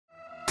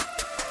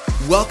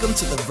Welcome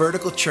to the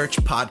Vertical Church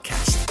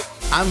Podcast.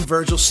 I'm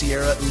Virgil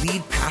Sierra,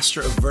 lead pastor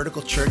of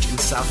Vertical Church in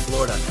South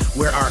Florida,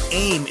 where our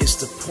aim is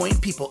to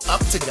point people up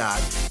to God,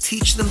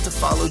 teach them to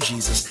follow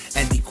Jesus,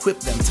 and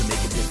equip them to make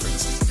a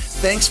difference.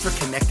 Thanks for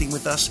connecting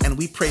with us, and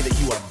we pray that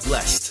you are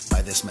blessed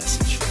by this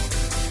message.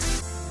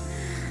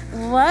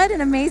 What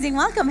an amazing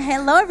welcome.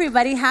 Hello,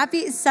 everybody.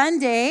 Happy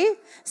Sunday.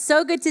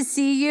 So good to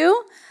see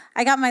you.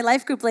 I got my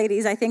life group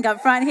ladies, I think,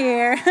 up front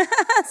here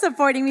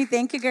supporting me.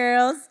 Thank you,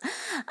 girls.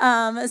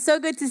 So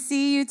good to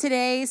see you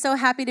today. So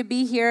happy to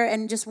be here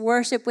and just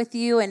worship with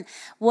you. And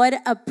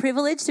what a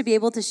privilege to be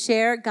able to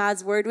share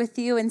God's word with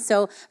you. And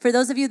so for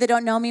those of you that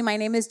don't know me, my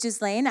name is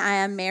Gislaine. I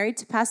am married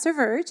to Pastor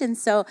Verge. And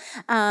so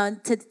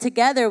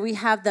together we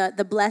have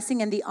the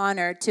blessing and the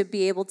honor to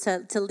be able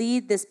to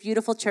lead this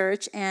beautiful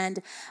church. And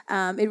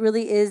it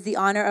really is the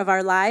honor of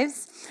our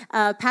lives.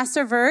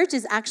 Pastor Verge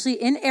is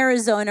actually in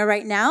Arizona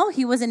right now.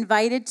 He was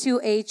invited to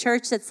a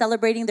church that's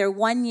celebrating their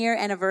 1-year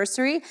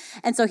anniversary.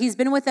 And so he's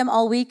been with them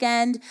all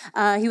weekend.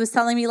 He was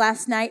telling me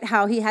last night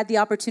how he had the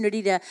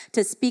opportunity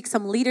to speak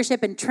some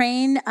leadership and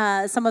train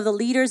some of the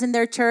leaders in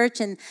their church,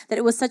 and that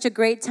it was such a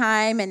great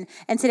time. And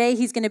today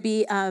he's going to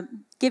be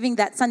giving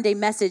that Sunday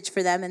message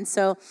for them. And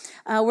so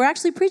we're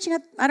actually preaching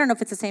at, I don't know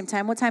if it's the same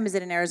time. What time is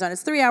it in Arizona?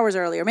 It's 3 hours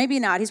earlier. Maybe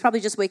not. He's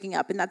probably just waking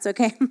up, and that's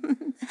okay.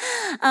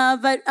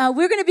 But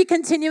we're going to be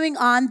continuing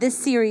on this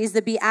series,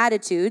 the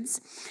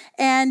Beatitudes.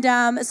 And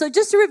so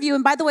just to review,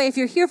 and by the way, if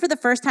you're here for the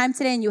first time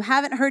today and you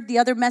haven't heard the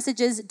other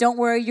messages, don't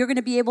worry. You're going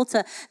to be able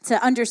to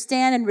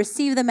understand and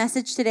receive the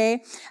message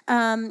today.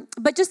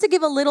 But just to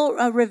give a little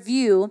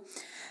review,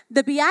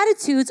 the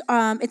Beatitudes,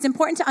 it's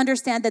important to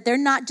understand that they're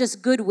not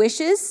just good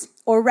wishes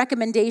or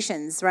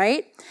recommendations,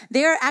 right?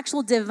 They are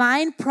actual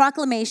divine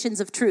proclamations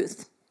of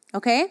truth,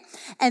 okay?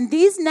 And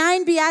these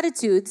 9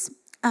 Beatitudes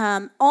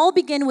all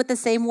begin with the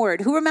same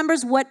word. Who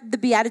remembers what the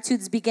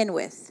Beatitudes begin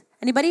with?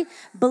 Anybody?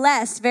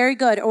 Blessed, very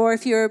good. Or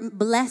if you're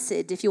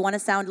blessed, if you want to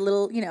sound a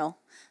little,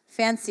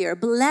 fancier,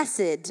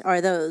 blessed are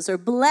those, or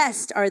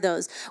blessed are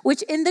those,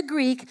 which in the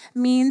Greek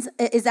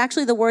is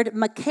actually the word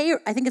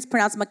I think it's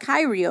pronounced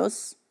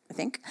makarios, I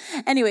think.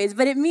 Anyways,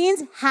 but it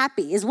means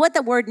happy, is what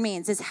the word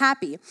means, is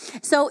happy.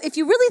 So if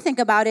you really think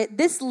about it,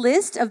 this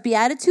list of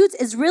Beatitudes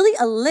is really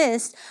a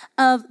list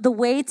of the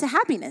way to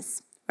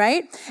happiness,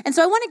 right? And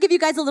so I want to give you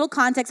guys a little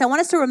context. I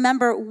want us to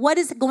remember what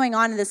is going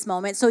on in this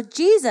moment. So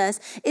Jesus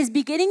is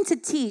beginning to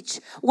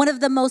teach one of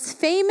the most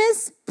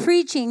famous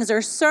preachings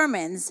or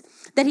sermons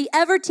that he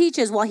ever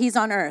teaches while he's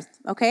on earth,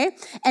 okay?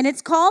 And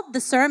it's called the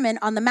Sermon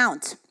on the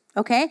Mount,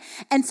 okay?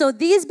 And so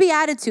these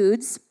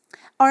Beatitudes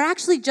are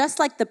actually just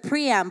like the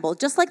preamble,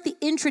 just like the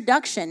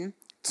introduction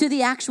to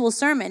the actual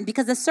sermon,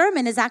 because the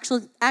sermon is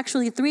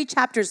actually 3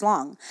 chapters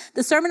long.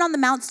 The Sermon on the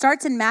Mount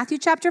starts in Matthew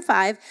chapter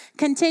 5,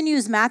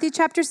 continues Matthew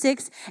chapter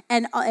 6,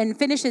 and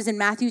finishes in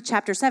Matthew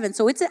chapter 7.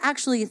 So it's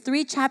actually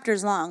 3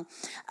 chapters long.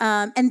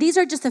 And these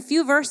are just a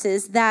few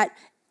verses that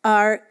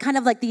are kind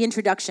of like the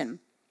introduction.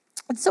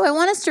 And so I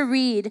want us to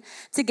read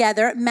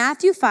together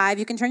Matthew 5.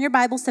 You can turn your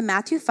Bibles to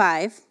Matthew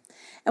 5.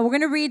 And we're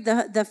going to read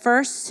we're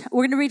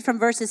going to read from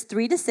verses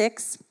 3 to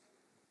 6.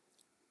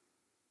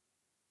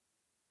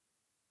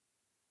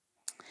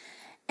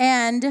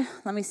 And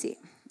let me see.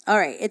 All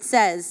right, it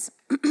says,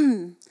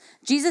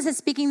 Jesus is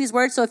speaking these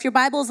words. So if your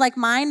Bible is like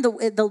mine,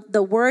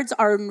 the words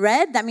are in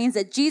red. That means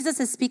that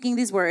Jesus is speaking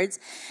these words.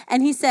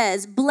 And he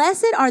says,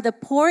 "Blessed are the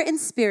poor in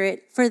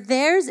spirit, for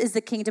theirs is the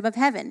kingdom of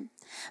heaven.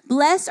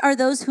 Blessed are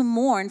those who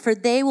mourn, for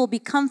they will be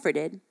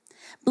comforted.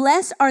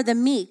 Blessed are the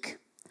meek,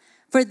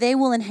 for they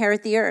will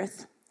inherit the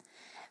earth.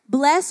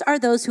 Blessed are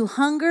those who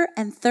hunger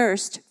and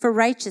thirst for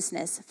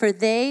righteousness, for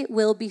they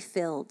will be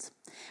filled."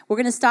 We're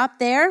going to stop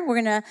there.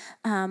 We're going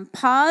to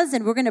pause,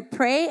 and we're going to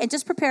pray and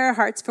just prepare our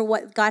hearts for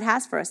what God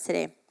has for us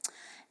today.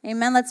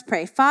 Amen. Let's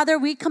pray. Father,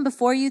 we come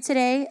before you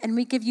today, and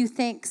we give you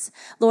thanks,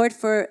 Lord,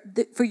 for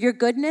your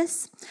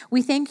goodness.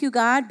 We thank you,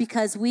 God,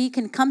 because we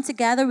can come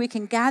together, we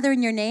can gather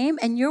in your name,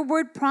 and your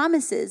word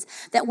promises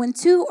that when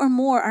 2 or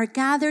more are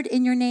gathered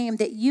in your name,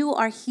 that you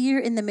are here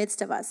in the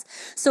midst of us.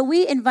 So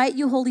we invite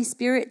you, Holy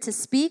Spirit, to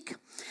speak.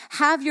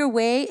 Have your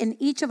way in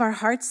each of our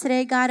hearts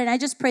today, God. And I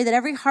just pray that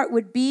every heart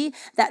would be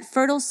that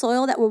fertile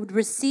soil that would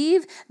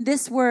receive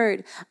this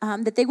word,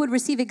 that they would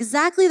receive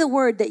exactly the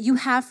word that you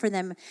have for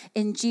them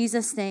in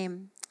Jesus'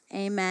 name.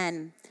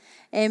 Amen.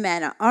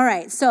 Amen. All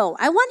right. So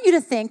I want you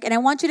to think, and I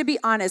want you to be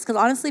honest, because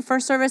honestly,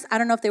 first service, I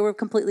don't know if they were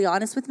completely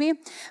honest with me,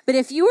 but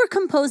if you were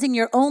composing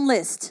your own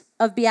list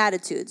of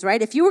Beatitudes,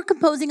 right? If you were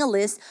composing a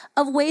list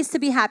of ways to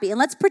be happy, and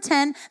let's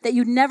pretend that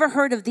you'd never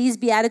heard of these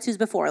Beatitudes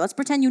before. Let's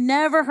pretend you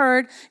never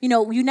heard,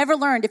 you never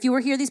learned. If you were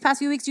here these past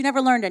few weeks, you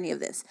never learned any of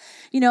this.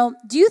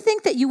 Do you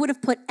think that you would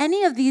have put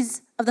any of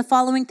the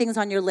following things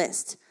on your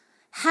list?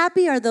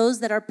 Happy are those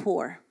that are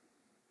poor.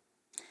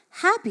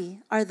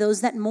 Happy are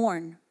those that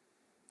mourn.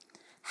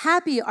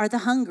 Happy are the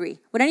hungry.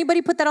 Would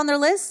anybody put that on their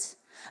list?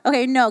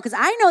 Okay, no, because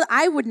I know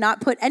I would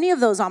not put any of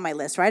those on my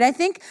list, right? I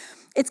think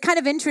it's kind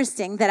of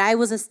interesting that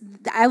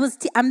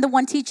I'm the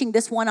one teaching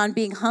this one on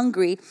being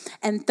hungry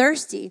and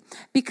thirsty,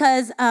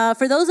 because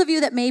for those of you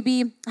that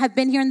maybe have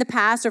been here in the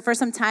past or for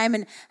some time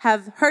and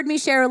have heard me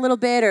share a little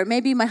bit, or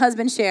maybe my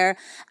husband share,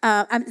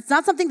 it's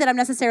not something that I'm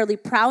necessarily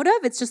proud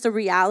of. It's just a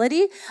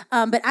reality.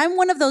 But I'm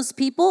one of those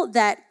people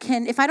that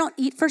can, if I don't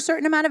eat for a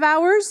certain amount of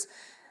hours,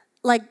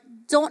 like,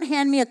 don't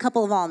hand me a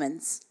couple of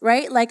almonds,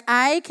 right? Like,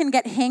 I can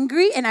get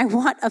hangry and I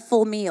want a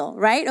full meal,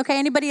 right? Okay,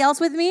 anybody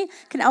else with me?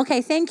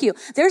 Okay, thank you.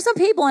 There's some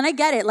people, and I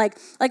get it. Like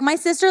my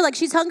sister, like,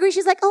 she's hungry.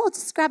 She's like, oh,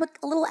 just grab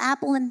a little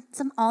apple and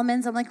some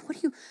almonds. I'm like, what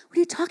are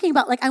you talking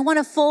about? Like, I want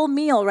a full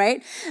meal,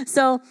 right?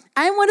 So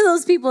I'm one of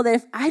those people that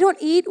if I don't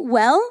eat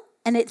well,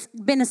 and it's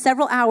been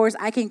several hours,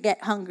 I can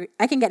get hungry.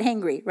 I can get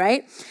hangry,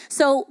 right?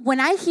 So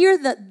when I hear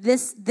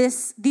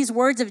these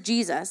words of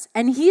Jesus,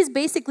 and he's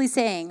basically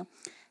saying,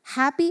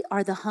 happy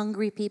are the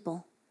hungry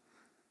people,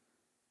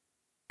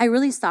 I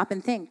really stop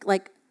and think,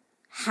 like,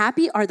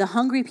 happy are the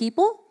hungry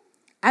people?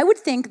 I would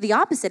think the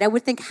opposite. I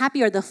would think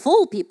happy are the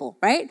full people,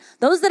 right?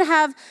 Those that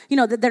have,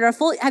 that are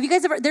full. Have you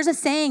guys ever, there's a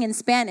saying in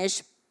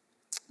Spanish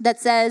that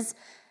says,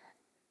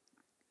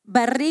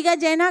 barriga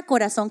llena,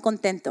 corazón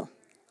contento.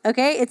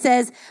 Okay? It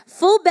says,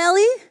 full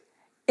belly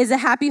is a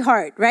happy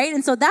heart, right?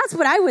 And so that's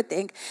what I would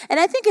think. And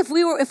I think if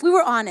we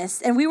were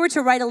honest and we were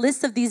to write a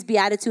list of these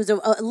Beatitudes,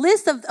 or a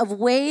list of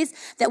ways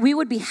that we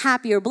would be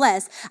happy or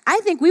blessed, I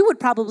think we would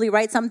probably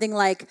write something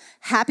like,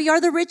 happy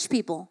are the rich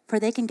people, for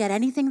they can get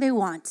anything they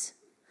want.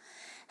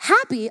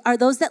 Happy are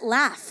those that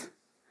laugh,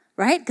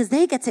 right? Because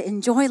they get to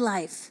enjoy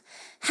life.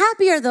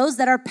 Happy are those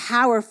that are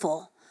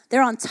powerful.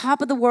 They're on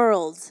top of the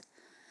world.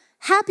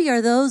 Happy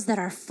are those that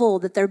are full,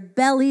 that their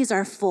bellies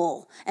are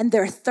full and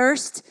their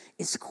thirst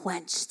is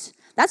quenched.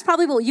 That's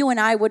probably what you and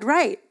I would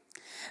write.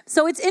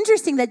 So it's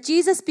interesting that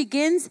Jesus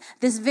begins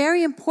this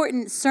very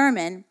important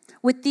sermon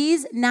with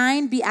these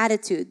 9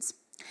 Beatitudes.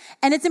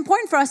 And it's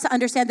important for us to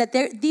understand that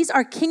these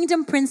are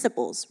kingdom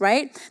principles,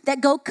 right? That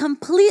go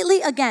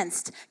completely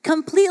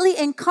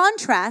in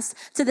contrast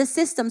to the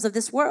systems of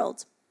this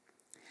world.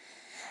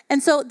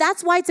 And so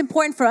that's why it's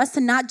important for us to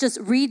not just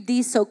read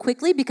these so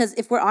quickly, because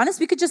if we're honest,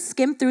 we could just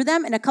skim through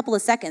them in a couple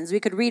of seconds. We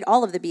could read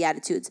all of the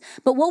Beatitudes.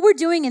 But what we're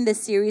doing in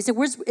this series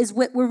is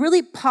we're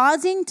really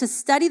pausing to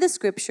study the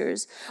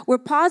scriptures. We're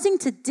pausing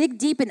to dig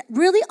deep and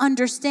really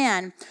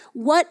understand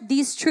what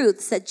these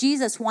truths that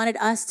Jesus wanted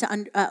us to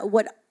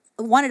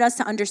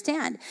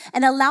understand,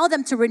 and allow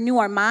them to renew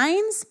our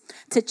minds,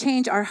 to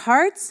change our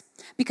hearts,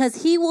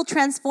 because he will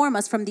transform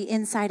us from the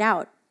inside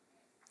out.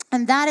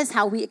 And that is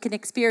how we can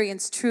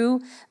experience true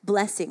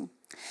blessing.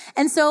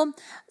 And so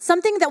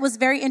something that was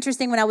very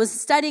interesting when I was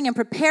studying and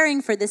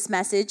preparing for this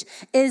message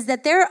is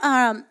that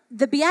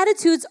the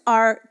Beatitudes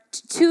are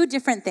 2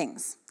 different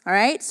things. All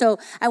right? So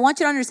I want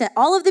you to understand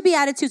all of the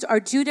Beatitudes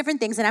are 2 different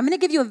things. And I'm going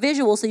to give you a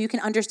visual so you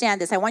can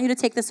understand this. I want you to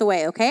take this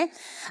away, okay?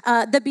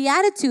 The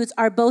Beatitudes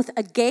are both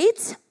a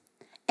gate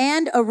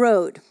and a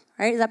road.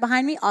 All right? Is that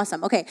behind me?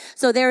 Awesome. Okay.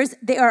 So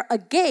they are a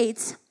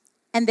gate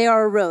and they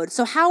are a road.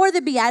 So how are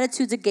the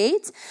Beatitudes a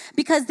gate?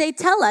 Because they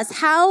tell us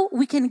how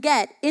we can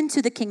get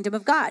into the kingdom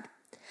of God.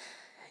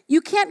 You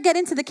can't get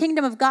into the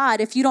kingdom of God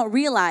if you don't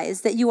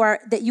realize that you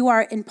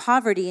are in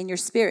poverty in your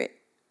spirit.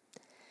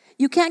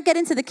 You can't get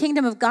into the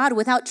kingdom of God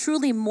without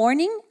truly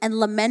mourning and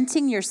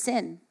lamenting your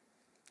sin.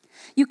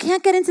 You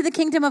can't get into the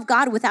kingdom of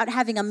God without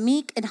having a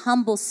meek and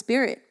humble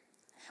spirit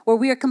where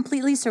we are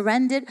completely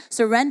surrendered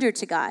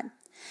to God.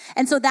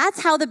 And so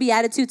that's how the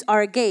Beatitudes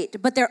are a gate,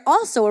 but they're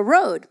also a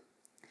road.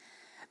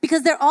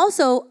 Because they're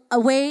also a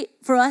way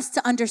for us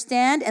to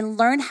understand and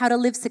learn how to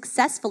live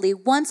successfully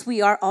once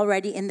we are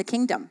already in the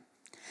kingdom.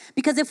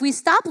 Because if we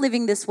stop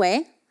living this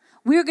way,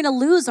 we're going to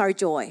lose our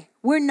joy.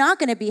 We're not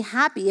going to be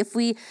happy if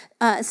we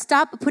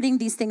stop putting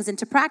these things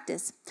into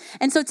practice.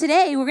 And so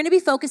today we're going to be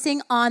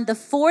focusing on the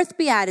 4th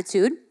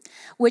Beatitude,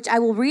 which I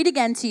will read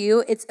again to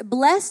you. It's,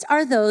 blessed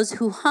are those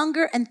who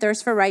hunger and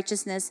thirst for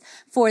righteousness,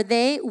 for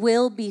they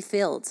will be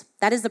filled.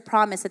 That is the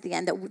promise at the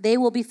end, that they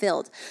will be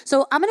filled.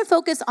 So I'm going to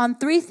focus on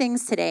 3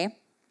 things today.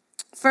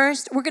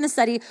 First, we're going to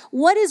study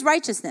what is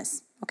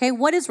righteousness. Okay,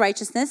 what is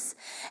righteousness?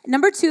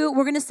 Number 2,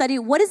 we're going to study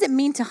what does it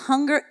mean to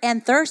hunger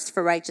and thirst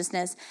for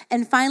righteousness?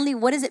 And finally,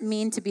 what does it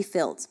mean to be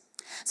filled?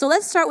 So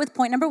let's start with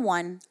point number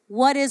 1.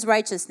 What is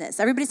righteousness?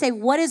 Everybody say,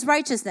 what is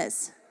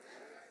righteousness?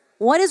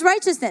 What is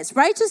righteousness?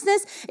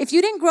 Righteousness, if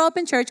you didn't grow up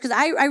in church, because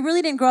I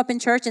really didn't grow up in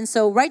church, and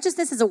so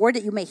righteousness is a word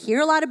that you may hear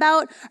a lot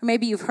about, or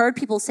maybe you've heard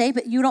people say,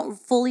 but you don't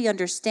fully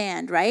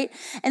understand, right?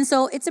 And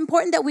so it's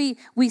important that we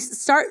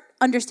start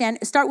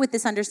with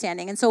this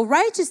understanding. And so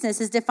righteousness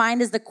is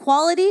defined as the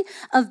quality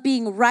of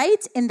being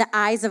right in the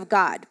eyes of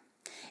God.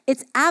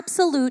 It's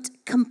absolute,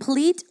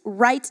 complete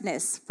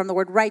rightness, from the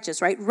word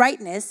righteous, right?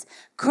 Rightness,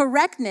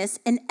 correctness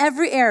in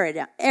every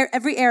area,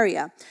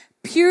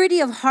 purity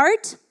of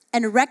heart,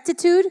 and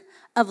rectitude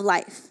of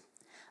life.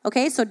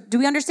 Okay, so do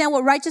we understand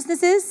what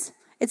righteousness is?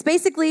 It's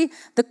basically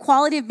the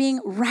quality of being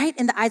right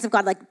in the eyes of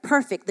God, like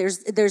perfect.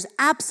 There's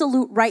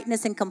absolute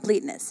rightness and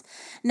completeness.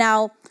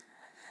 Now,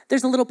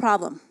 there's a little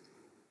problem.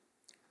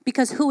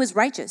 Because who is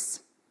righteous?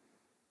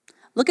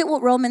 Look at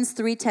what Romans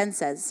 3:10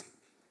 says.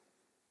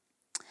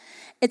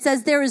 It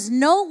says, there is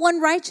no one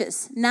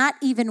righteous, not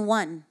even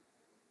one.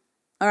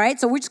 All right,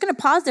 so we're just going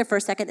to pause there for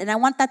a second, and I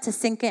want that to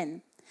sink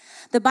in.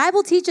 The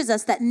Bible teaches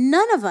us that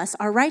none of us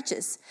are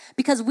righteous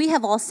because we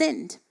have all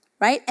sinned,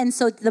 right? And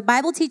so the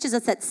Bible teaches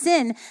us that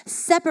sin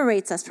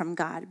separates us from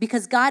God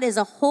because God is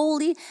a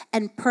holy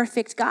and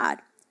perfect God.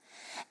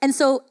 And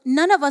so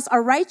none of us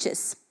are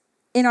righteous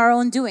in our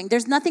own doing.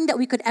 There's nothing that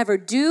we could ever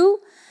do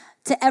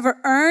to ever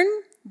earn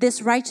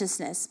this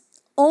righteousness.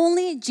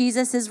 Only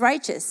Jesus is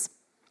righteous.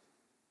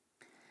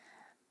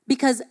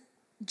 Because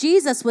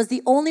Jesus was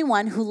the only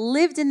one who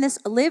lived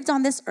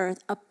on this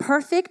earth a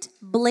perfect,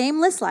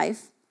 blameless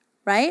life,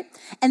 right?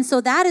 And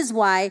so that is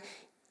why,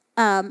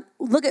 I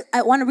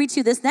want to read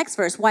to you this next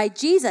verse, why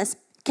Jesus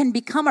can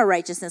become our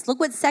righteousness. Look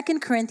what 2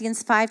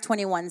 Corinthians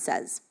 5:21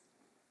 says.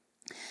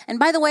 And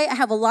by the way, I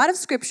have a lot of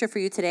scripture for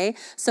you today.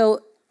 So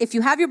if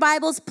you have your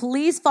Bibles,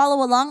 please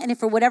follow along. And if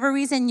for whatever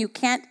reason you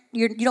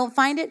don't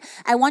find it,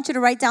 I want you to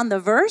write down the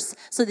verse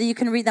so that you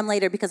can read them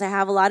later because I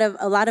have a lot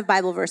of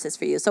Bible verses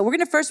for you. So we're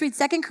going to first read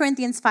 2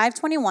 Corinthians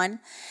 5:21.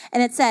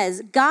 And it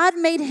says, God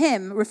made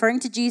him, referring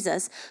to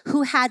Jesus,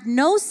 who had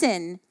no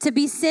sin to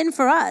be sin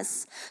for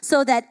us,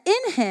 so that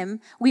in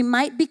him we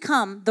might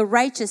become the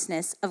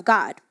righteousness of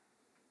God.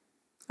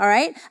 All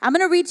right, I'm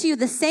going to read to you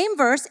the same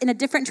verse in a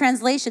different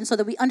translation so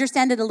that we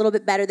understand it a little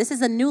bit better. This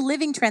is a New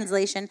Living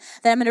Translation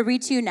that I'm going to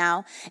read to you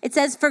now. It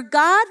says, for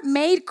God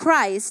made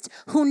Christ,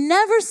 who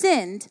never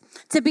sinned,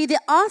 to be the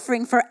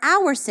offering for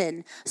our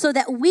sin, so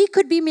that we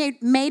could be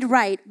made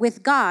right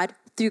with God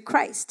through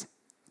Christ.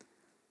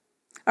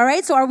 All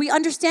right, so are we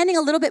understanding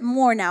a little bit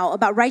more now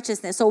about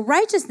righteousness? So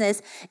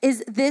righteousness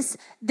is this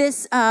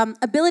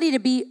ability to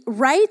be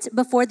right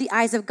before the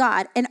eyes of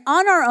God. And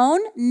on our own,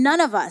 none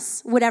of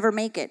us would ever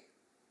make it.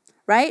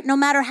 Right? No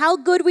matter how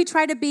good we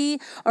try to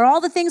be or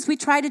all the things we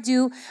try to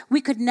do,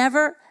 we could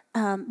never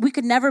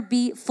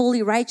be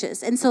fully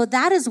righteous. And so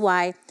that is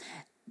why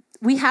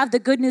we have the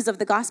good news of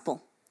the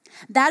gospel.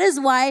 That is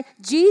why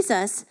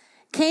Jesus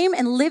came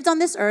and lived on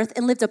this earth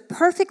and lived a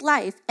perfect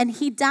life. And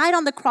he died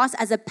on the cross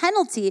as a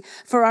penalty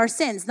for our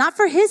sins, not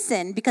for his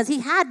sin because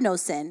he had no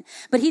sin,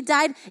 but he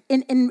died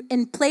in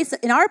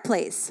our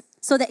place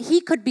so that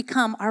he could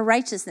become our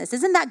righteousness.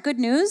 Isn't that good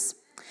news?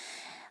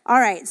 All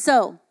right.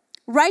 So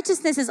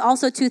righteousness is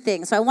also two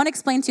things. So I want to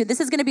explain to you, this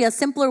is going to be a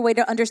simpler way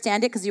to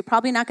understand it because you're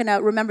probably not going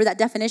to remember that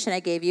definition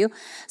I gave you.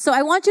 So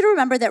I want you to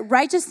remember that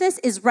righteousness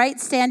is right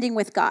standing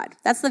with God.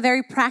 That's the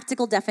very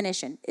practical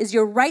definition, is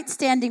your right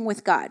standing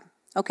with God.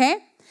 Okay?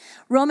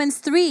 Romans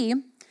 3,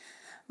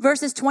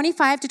 verses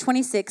 25 to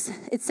 26,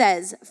 it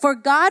says, for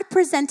God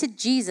presented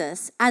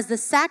Jesus as the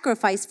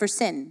sacrifice for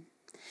sin.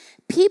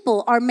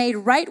 People are made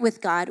right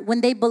with God when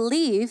they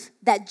believe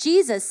that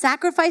Jesus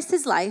sacrificed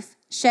his life,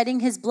 shedding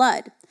his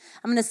blood.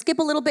 I'm going to skip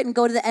a little bit and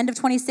go to the end of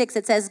 26.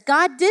 It says,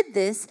 God did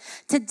this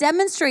to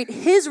demonstrate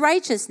his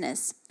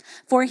righteousness,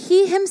 for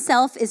he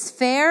himself is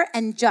fair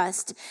and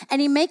just, and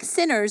he makes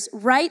sinners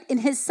right in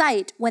his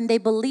sight when they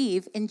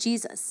believe in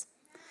Jesus.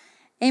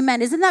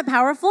 Amen. Isn't that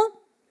powerful?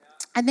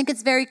 I think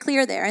it's very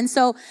clear there. And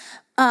so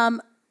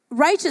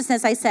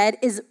righteousness, I said,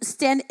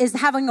 is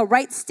having a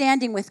right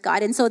standing with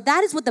God. And so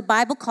that is what the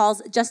Bible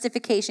calls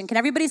justification. Can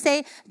everybody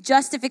say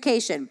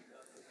justification?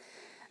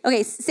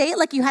 Okay, say it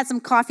like you had some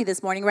coffee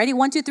this morning. Ready?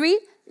 1, 2, 3.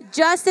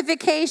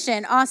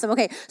 Justification. Awesome.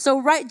 Okay,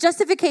 so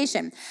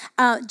justification.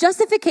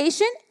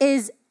 Justification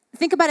is,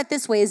 think about it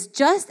this way, is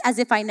just as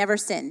if I never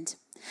sinned.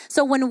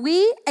 So when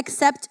we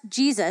accept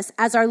Jesus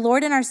as our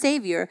Lord and our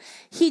Savior,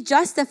 he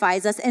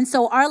justifies us. And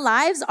so our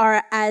lives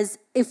are as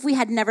if we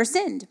had never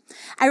sinned.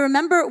 I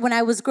remember when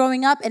I was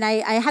growing up, and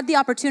I had the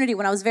opportunity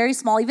when I was very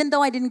small, even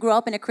though I didn't grow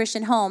up in a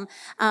Christian home,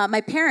 my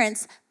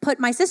parents put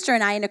my sister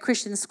and I in a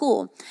Christian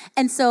school.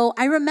 And so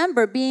I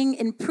remember being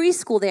in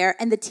preschool there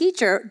and the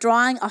teacher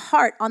drawing a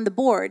heart on the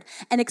board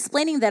and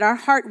explaining that our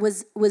heart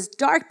was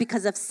dark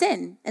because of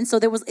sin. And so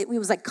it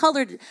was like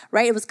colored,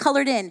 right? It was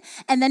colored in.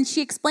 And then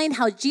she explained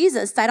how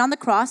Jesus died on the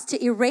cross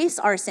to erase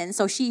our sin.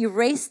 So she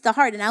erased the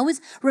heart. And I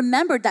always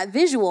remembered that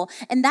visual.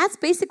 And that's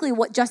basically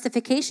what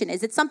justification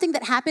is. It's something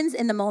that happens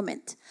in the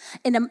moment.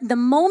 In the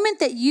moment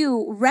that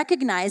you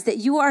recognize that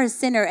you are a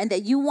sinner and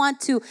that you want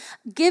to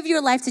give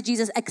your life to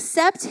Jesus,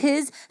 accept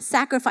his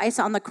sacrifice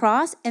on the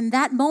cross, in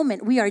that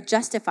moment we are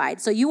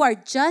justified. So you are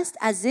just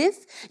as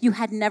if you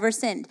had never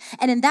sinned.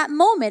 And in that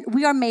moment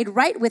we are made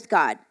right with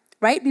God,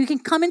 right? You can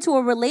come into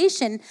a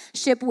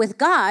relationship with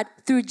God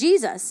through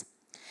Jesus.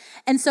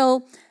 And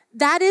so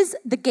that is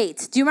the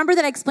gate. Do you remember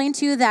that I explained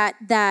to you that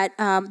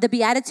the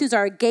Beatitudes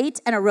are a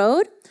gate and a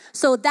road?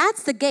 So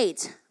that's the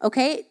gate,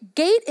 okay?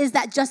 Gate is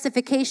that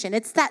justification.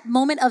 It's that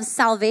moment of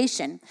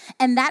salvation,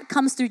 and that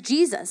comes through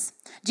Jesus.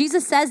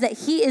 Jesus says that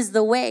he is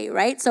the way,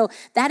 right? So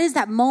that is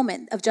that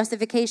moment of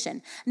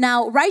justification.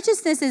 Now,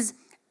 righteousness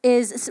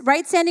is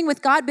right standing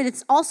with God, but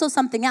it's also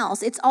something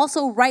else. It's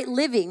also right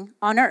living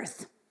on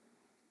earth.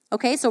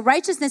 Okay, so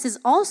righteousness is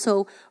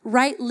also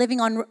right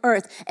living on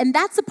earth, and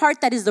that's the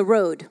part that is the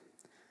road.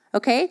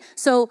 Okay,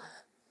 so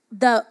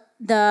the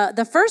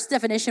the first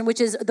definition,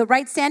 which is the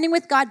right standing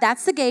with God,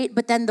 that's the gate,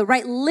 but then the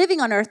right living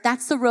on earth,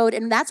 that's the road,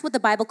 and that's what the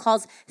Bible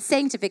calls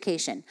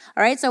sanctification.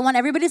 All right, so I want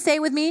everybody to say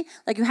it with me,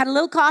 like you had a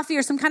little coffee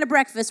or some kind of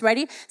breakfast.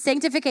 Ready?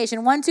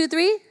 Sanctification. 1, 2,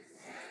 3.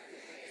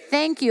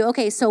 Thank you.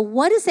 Okay, so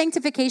what does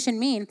sanctification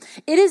mean?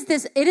 It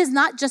is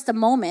not just a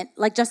moment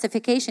like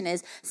justification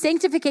is.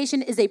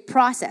 Sanctification is a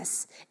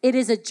process. It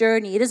is a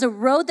journey. It is a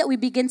road that we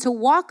begin to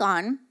walk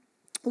on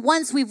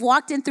once we've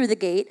walked in through the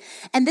gate.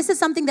 And this is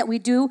something that we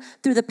do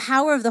through the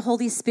power of the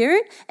Holy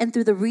Spirit and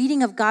through the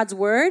reading of God's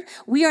word.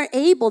 We are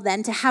able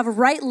then to have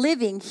right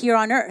living here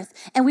on earth.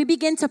 And we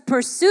begin to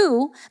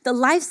pursue the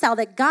lifestyle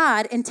that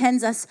God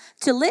intends us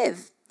to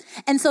live.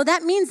 And so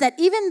that means that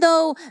even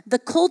though the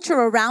culture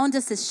around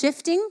us is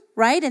shifting,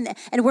 right? And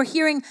we're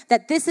hearing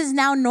that this is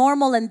now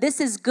normal and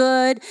this is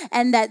good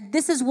and that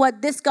this is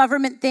what this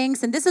government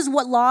thinks and this is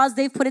what laws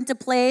they've put into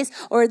place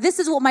or this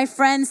is what my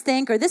friends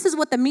think or this is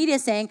what the media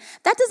is saying,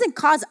 that doesn't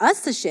cause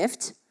us to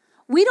shift.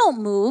 We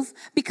don't move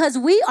because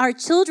we are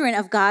children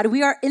of God.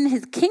 We are in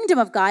his kingdom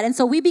of God. And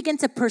so we begin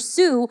to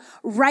pursue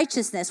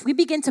righteousness. We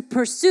begin to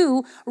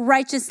pursue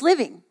righteous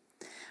living,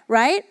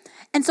 right?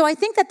 And so I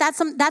think that's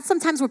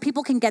sometimes where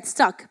people can get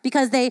stuck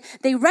because they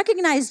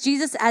recognize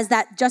Jesus as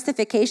that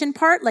justification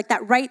part, like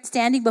that right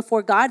standing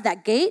before God,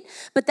 that gate,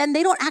 but then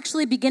they don't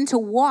actually begin to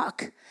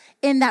walk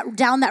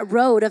down that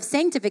road of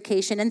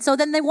sanctification. And so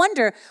then they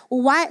wonder,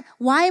 well,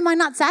 why am I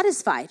not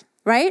satisfied,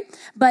 right?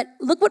 But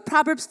look what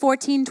Proverbs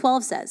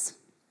 14:12 says.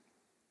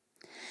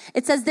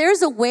 It says,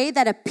 there's a way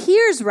that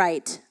appears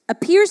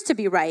to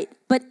be right,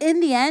 but in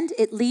the end,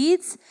 it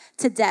leads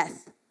to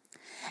death.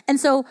 And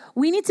so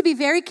we need to be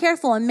very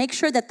careful and make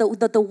sure that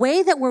the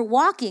way that we're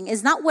walking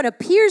is not what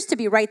appears to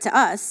be right to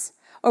us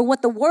or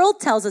what the world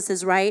tells us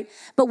is right,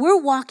 but we're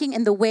walking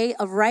in the way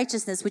of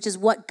righteousness, which is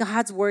what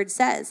God's word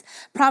says.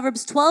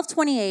 Proverbs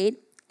 12:28,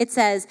 it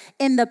says,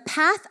 in the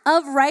path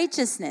of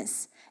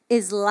righteousness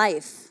is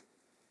life.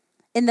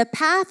 In the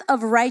path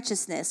of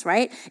righteousness,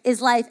 right,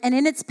 is life. And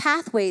in its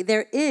pathway,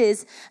 there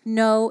is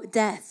no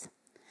death.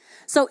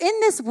 So in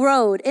this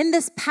road, in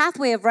this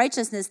pathway of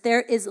righteousness, there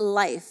is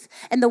life.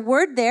 And the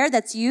word there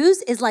that's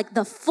used is like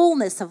the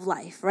fullness of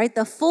life, right?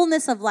 The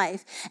fullness of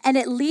life. And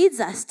it leads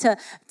us to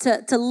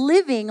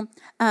living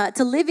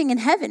in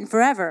heaven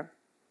forever.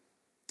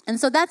 And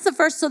so that's the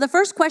first. So the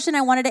first question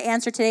I wanted to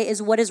answer today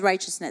is, what is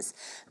righteousness?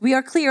 We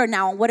are clear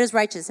now on what is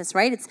righteousness,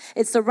 right?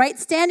 It's the right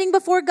standing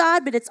before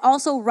God, but it's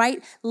also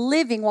right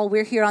living while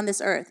we're here on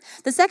this earth.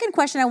 The second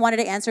question I wanted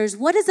to answer is,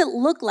 what does it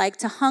look like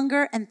to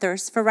hunger and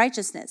thirst for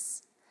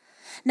righteousness?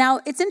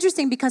 Now, it's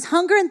interesting because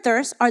hunger and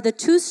thirst are the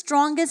two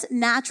strongest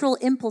natural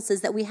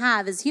impulses that we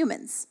have as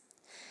humans.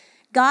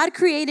 God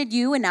created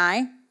you and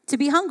I to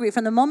be hungry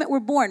from the moment we're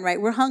born, right?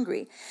 We're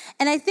hungry.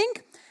 And I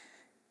think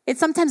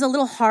it's sometimes a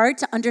little hard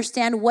to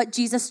understand what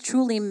Jesus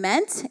truly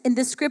meant in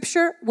this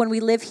scripture when we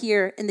live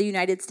here in the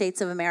United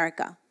States of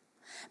America.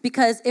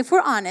 Because if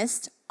we're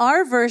honest,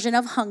 our version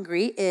of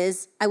hungry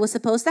is, I was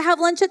supposed to have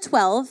lunch at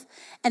 12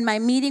 and my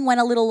meeting went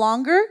a little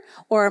longer,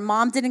 or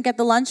mom didn't get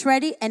the lunch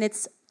ready and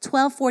it's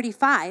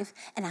 12:45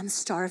 and I'm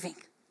starving,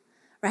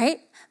 right?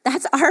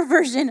 That's our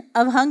version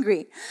of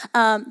hungry.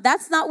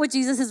 That's not what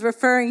Jesus is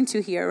referring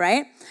to here,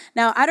 right?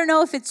 Now, I don't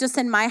know if it's just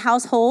in my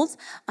household,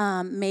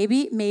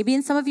 maybe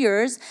in some of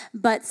yours,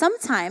 but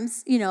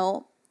sometimes,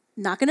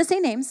 not going to say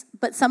names,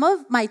 but some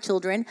of my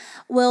children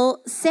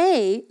will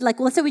say, like,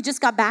 let's say we just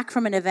got back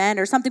from an event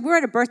or something. We were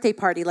at a birthday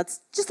party.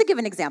 Just to give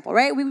an example,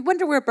 right? We went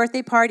to a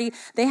birthday party.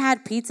 They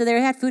had pizza. They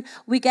had food.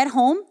 We get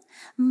home.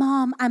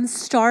 Mom, I'm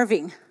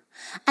starving.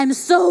 I'm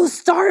so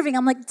starving.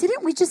 I'm like,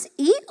 didn't we just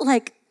eat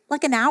like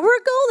an hour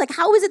ago? Like,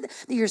 how is it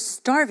that you're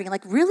starving?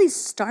 Like, really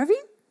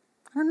starving?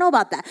 I don't know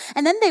about that.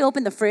 And then they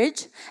open the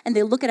fridge and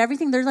they look at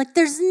everything. They're like,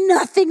 there's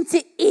nothing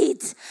to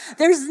eat.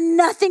 There's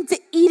nothing to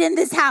eat in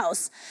this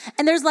house.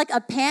 And there's like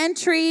a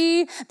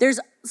pantry.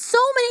 There's so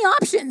many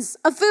options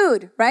of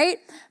food, right?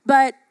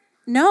 But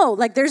no,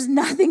 like there's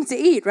nothing to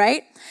eat,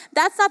 right?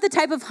 That's not the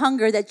type of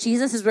hunger that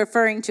Jesus is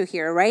referring to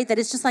here, right? That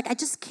it's just like, I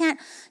just can't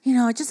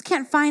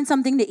find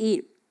something to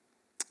eat.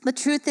 The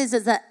truth is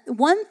that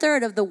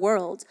 1/3 of the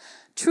world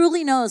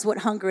truly knows what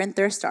hunger and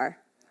thirst are,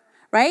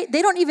 right?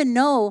 They don't even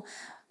know.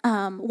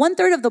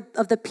 1/3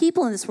 of the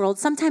people in this world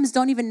sometimes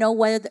don't even know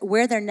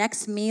where their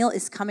next meal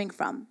is coming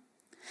from.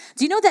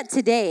 Do you know that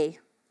today,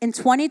 in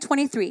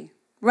 2023,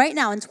 right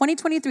now in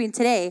 2023 and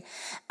today,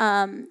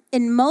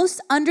 in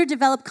most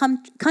underdeveloped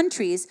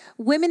countries,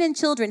 women and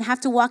children have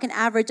to walk an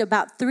average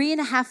about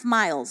 3.5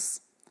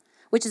 miles,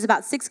 which is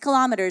about 6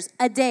 kilometers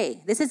a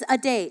day. This is a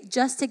day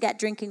just to get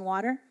drinking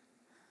water.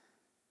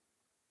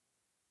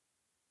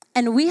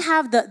 And we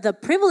have the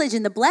privilege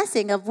and the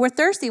blessing of, we're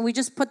thirsty. We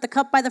just put the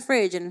cup by the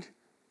fridge and,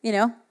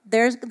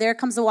 there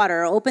comes the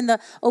water. Or open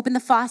the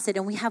faucet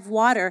and we have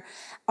water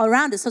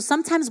around us. So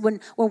sometimes when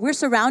we're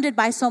surrounded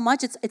by so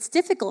much, it's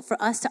difficult for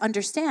us to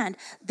understand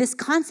this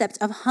concept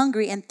of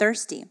hungry and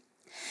thirsty.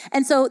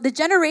 And so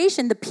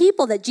the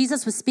people that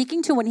Jesus was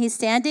speaking to when he's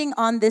standing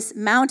on this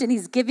mountain,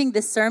 he's giving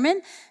this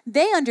sermon,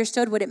 they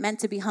understood what it meant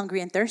to be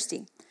hungry and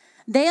thirsty.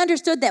 They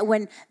understood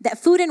that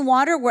food and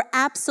water were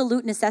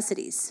absolute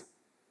necessities,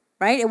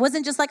 right? It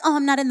wasn't just like, oh,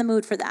 I'm not in the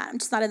mood for that. I'm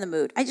just not in the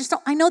mood. I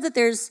know that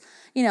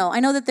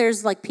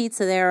there's like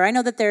pizza there, or I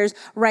know that there's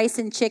rice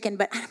and chicken,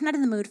 but I'm not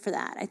in the mood for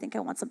that. I think I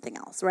want something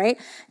else, right?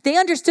 They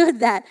understood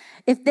that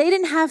if they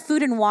didn't have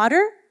food and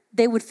water,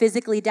 they would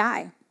physically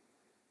die.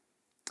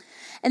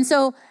 And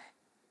so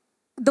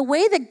the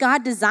way that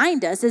God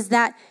designed us is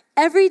that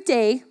every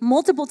day,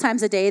 multiple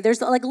times a day,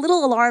 there's like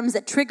little alarms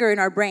that trigger in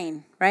our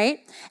brain, right?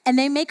 And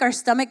they make our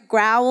stomach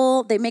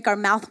growl, they make our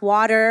mouth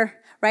water,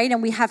 right?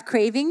 And we have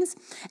cravings.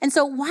 And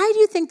so why do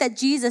you think that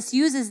Jesus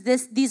uses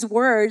these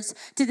words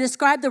to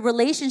describe the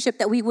relationship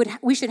that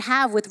we should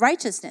have with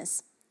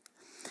righteousness?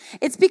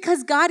 It's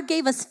because God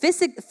gave us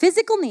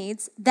physical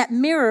needs that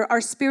mirror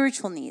our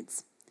spiritual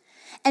needs.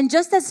 And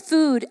just as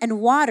food and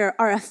water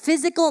are a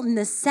physical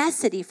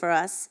necessity for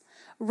us,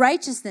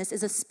 righteousness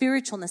is a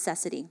spiritual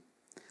necessity.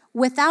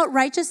 Without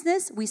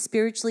righteousness, we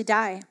spiritually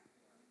die.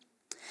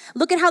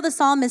 Look at how the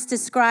psalmist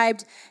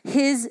described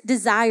his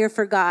desire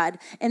for God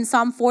in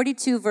Psalm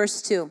 42,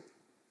 verse 2.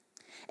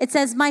 It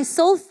says, "My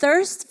soul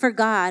thirsts for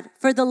God,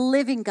 for the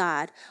living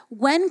God.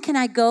 When can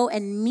I go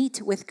and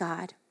meet with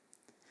God?"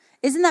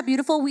 Isn't that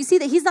beautiful? We see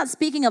that he's not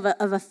speaking of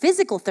a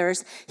physical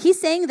thirst.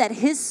 He's saying that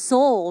his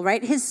soul,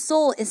 right? His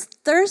soul is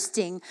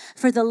thirsting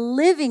for the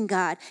living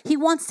God. He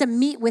wants to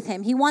meet with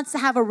him. He wants to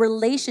have a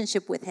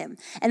relationship with him.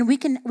 And we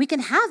can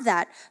have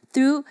that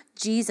through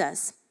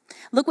Jesus.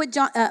 Look what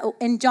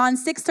in John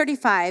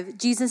 6:35,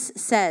 Jesus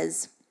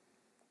says,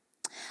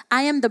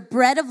 "I am the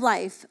bread of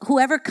life.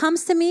 Whoever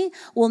comes to me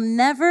will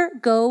never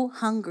go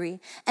hungry,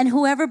 and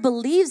whoever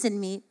believes in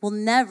me will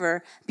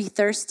never be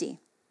thirsty."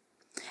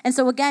 And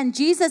so again,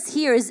 Jesus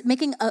here is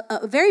making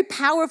a very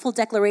powerful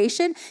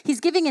declaration. He's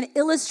giving an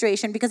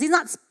illustration because he's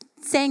not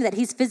saying that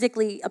he's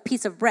physically a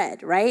piece of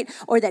bread, right?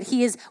 Or that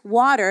he is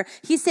water.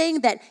 He's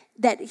saying that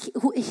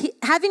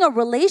having a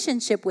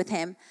relationship with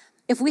him,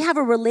 if we have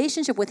a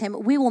relationship with him,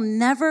 we will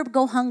never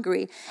go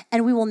hungry,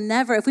 and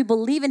if we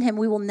believe in him,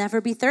 we will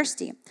never be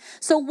thirsty.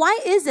 So why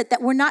is it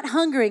that we're not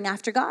hungering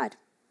after God?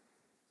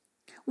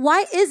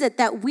 Why is it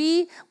that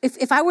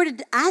if I were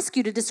to ask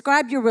you to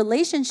describe your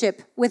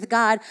relationship with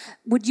God,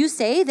 would you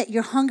say that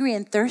you're hungry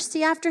and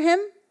thirsty after him?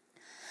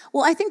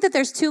 Well, I think that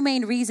there's two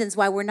main reasons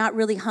why we're not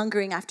really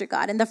hungering after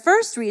God. And the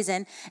first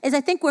reason is I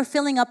think we're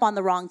filling up on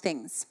the wrong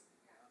things.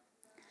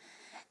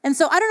 And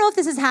so I don't know if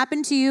this has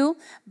happened to you,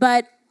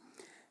 but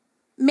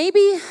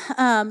maybe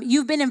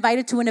you've been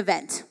invited to an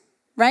event,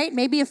 right?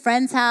 Maybe a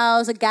friend's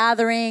house, a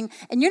gathering,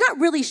 and you're not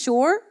really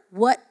sure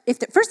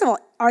first of all,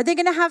 are they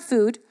going to have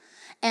food?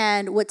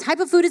 And what type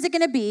of food is it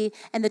going to be?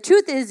 And the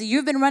truth is,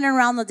 you've been running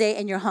around the day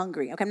and you're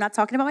hungry. Okay, I'm not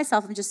talking about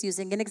myself. I'm just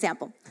using an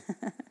example.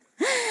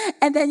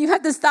 And then you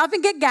have to stop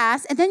and get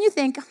gas. And then you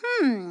think,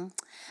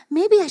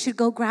 maybe I should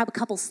go grab a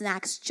couple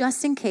snacks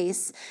just in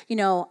case,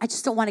 I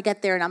just don't want to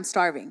get there and I'm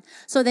starving.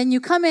 So then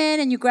you come in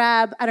and you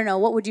grab, I don't know,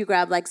 what would you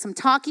grab? Like some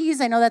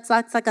Takis. I know that's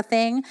like a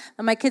thing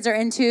that my kids are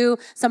into.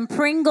 Some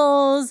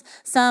Pringles,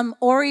 some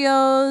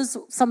Oreos,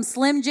 some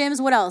Slim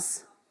Jims. What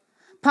else?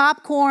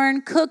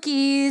 Popcorn,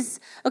 cookies,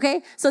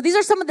 okay? So these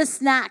are some of the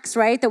snacks,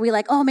 right, that we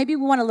like, oh, maybe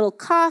we want a little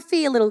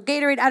coffee, a little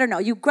Gatorade, I don't know.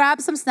 You grab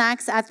some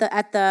snacks at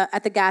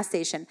the gas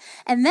station.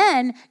 And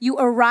then you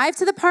arrive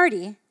to the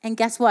party, and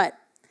guess what?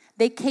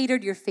 They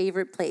catered your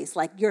favorite place,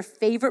 like your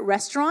favorite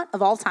restaurant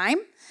of all time,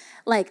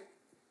 like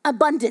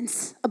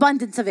abundance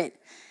of it.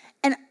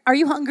 And are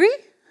you hungry?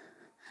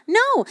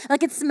 No,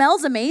 like it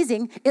smells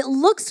amazing. It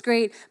looks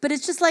great, but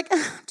it's just like,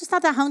 I'm just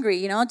not that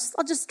hungry, I'll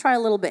just try a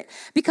little bit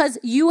because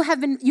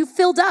you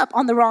filled up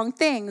on the wrong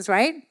things,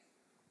 right?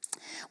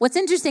 What's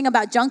interesting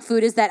about junk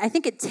food is that I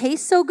think it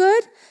tastes so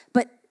good,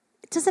 but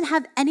it doesn't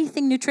have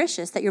anything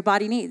nutritious that your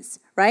body needs,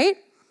 right?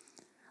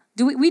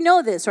 We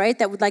know this, right?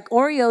 That like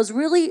Oreos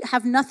really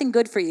have nothing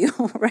good for you,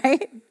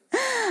 right?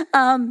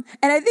 And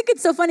I think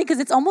it's so funny because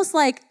it's almost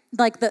like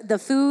the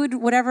food,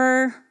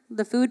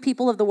 the food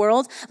people of the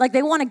world, like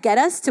they want to get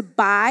us to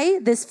buy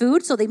this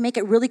food, so they make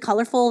it really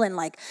colorful and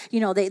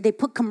they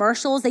put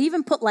commercials. They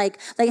even put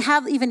they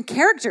have even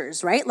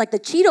characters, right? Like the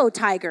Cheeto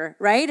tiger,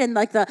 right? And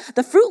like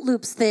the Fruit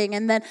Loops thing,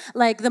 and then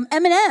like the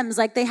M&Ms,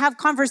 like they have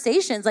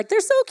conversations, like they're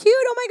so cute.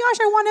 Oh my gosh,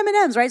 I want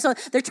M&Ms, right? So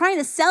they're trying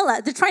to sell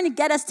it. They're trying to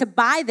get us to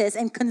buy this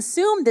and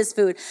consume this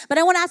food. But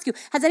I want to ask you,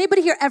 has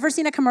anybody here ever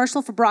seen a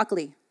commercial for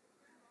broccoli?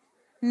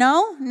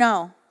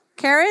 No.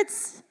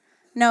 Carrots?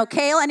 No.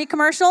 Kale, any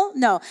commercial?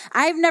 No.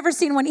 I've never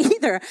seen one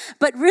either.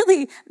 But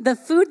really, the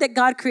food that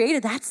God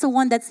created, that's the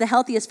one that's the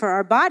healthiest for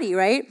our body,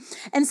 right?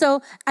 And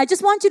so I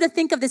just want you to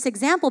think of this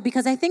example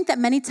because I think that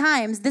many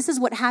times this is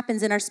what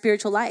happens in our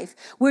spiritual life.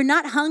 We're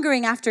not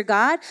hungering after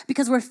God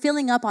because we're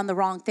filling up on the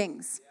wrong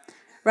things,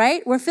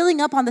 right? We're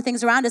filling up on the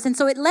things around us. And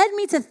so it led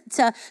me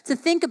to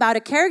think about a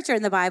character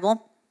in the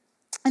Bible,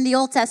 in the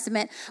Old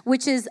Testament,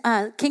 which is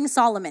King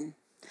Solomon.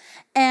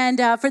 And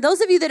for those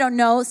of you that don't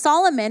know,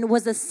 Solomon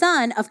was the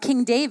son of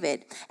King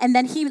David. And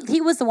then he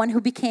was the one who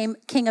became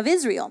king of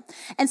Israel.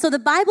 And so the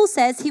Bible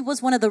says he was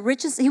the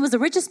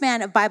richest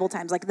man of Bible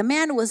times. Like the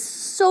man was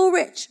so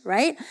rich,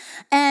 right?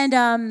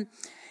 And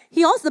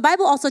The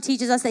Bible also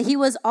teaches us that he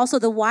was also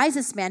the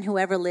wisest man who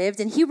ever lived.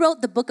 And he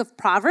wrote the book of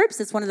Proverbs.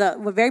 It's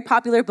a very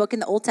popular book in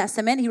the Old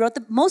Testament. He wrote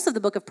most of the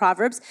book of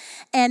Proverbs.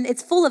 And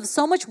it's full of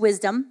so much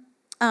wisdom.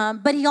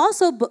 But he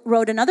also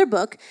wrote another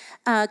book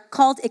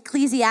called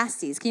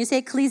Ecclesiastes. Can you say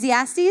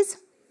Ecclesiastes?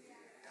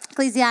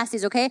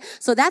 Ecclesiastes, okay?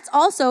 So that's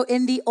also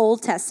in the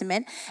Old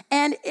Testament.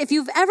 And if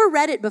you've ever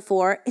read it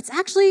before, it's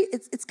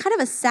kind of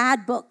a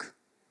sad book.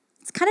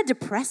 It's kind of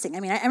depressing. I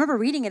mean, I remember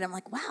reading it. I'm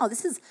like, wow,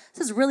 this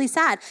is really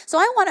sad. So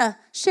I want to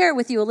share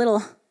with you a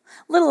little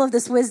of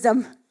this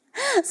wisdom.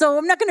 So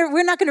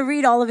we're not gonna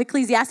read all of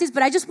Ecclesiastes,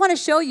 but I just want to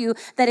show you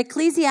that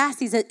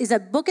Ecclesiastes is a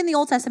book in the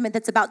Old Testament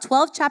that's about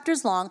 12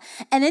 chapters long,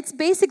 and it's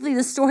basically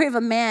the story of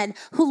a man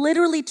who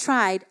literally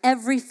tried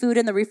every food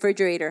in the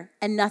refrigerator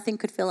and nothing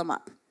could fill him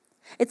up.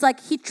 It's like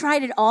he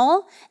tried it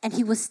all and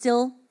he was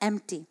still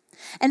empty.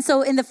 And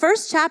so in the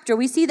first chapter,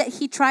 we see that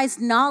he tries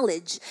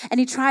knowledge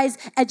and he tries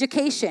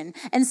education.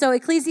 And so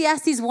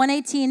Ecclesiastes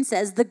 1:18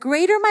 says, "The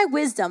greater my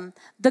wisdom,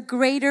 the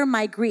greater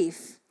my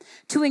grief.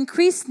 To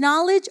increase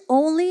knowledge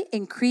only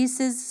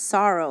increases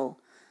sorrow."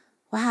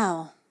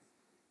 Wow.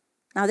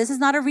 Now, this is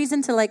not a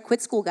reason to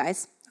quit school,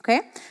 guys.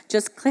 Okay,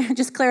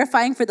 just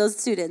clarifying for those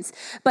students.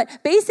 But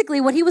basically,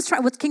 what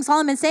King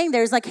Solomon saying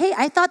there is hey,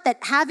 I thought that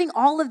having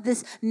all of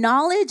this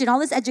knowledge and all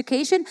this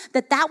education,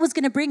 that was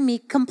going to bring me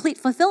complete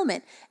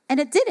fulfillment, and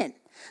it didn't.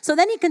 So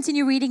then he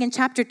continued reading in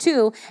chapter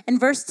 2, in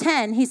verse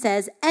 10, he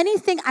says,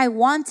 "Anything I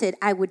wanted,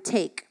 I would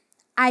take.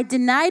 I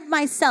denied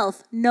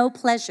myself no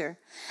pleasure.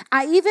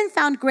 I even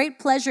found great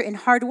pleasure in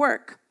hard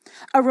work,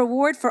 a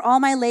reward for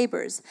all my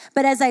labors.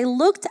 But as I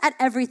looked at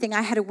everything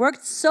I had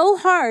worked so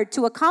hard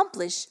to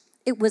accomplish,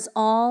 it was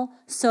all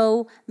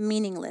so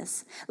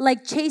meaningless,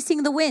 like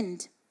chasing the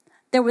wind.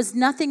 There was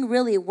nothing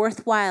really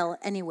worthwhile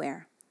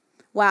anywhere."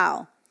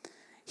 Wow.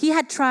 He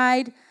had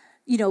tried,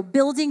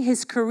 building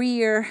his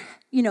career,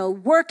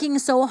 working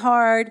so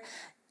hard,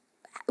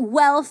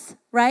 wealth,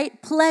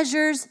 right?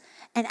 Pleasures.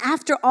 And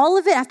after all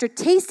of it, after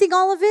tasting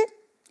all of it,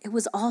 it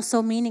was all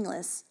so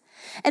meaningless.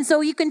 And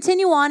so you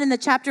continue on in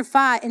chapter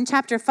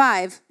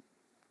 5.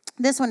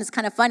 This one is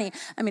kind of funny.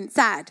 I mean,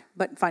 sad,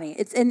 but funny.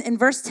 It's in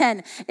verse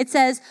 10. It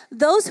says,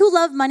 "Those who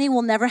love money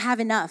will never have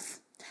enough.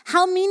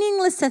 How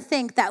meaningless to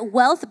think that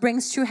wealth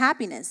brings true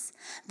happiness.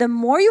 The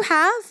more you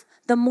have,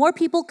 the more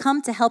people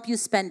come to help you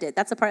spend it."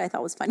 That's the part I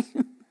thought was funny.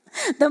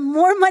 The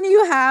more money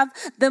you have,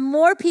 the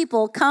more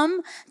people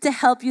come to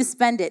help you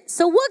spend it.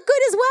 So what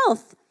good is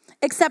wealth?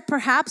 Except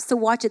perhaps to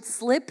watch it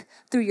slip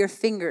through your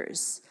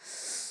fingers.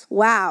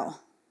 Wow.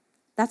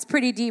 That's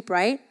pretty deep,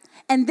 right?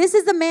 And this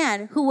is the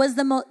man who was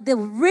the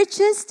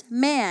richest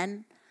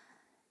man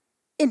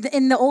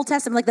in the Old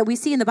Testament, that we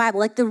see in the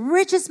Bible, the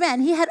richest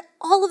man. He had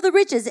all of the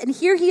riches. And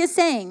here he is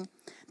saying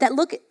that,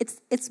 look,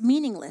 it's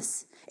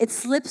meaningless. It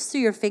slips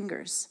through your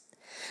fingers.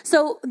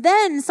 So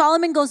then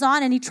Solomon goes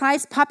on and he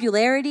tries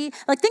popularity.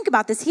 Think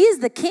about this. He is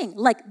the king,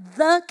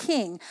 the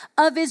king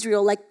of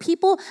Israel.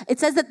 People, it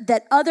says that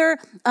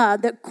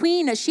the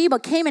queen Sheba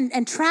came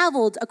and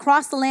traveled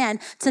across the land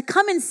to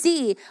come and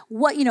see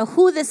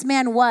who this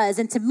man was,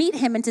 and to meet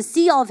him and to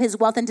see all of his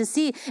wealth and to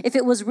see if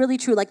it was really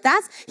true.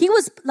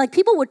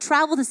 People would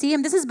travel to see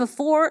him. This is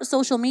before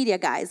social media,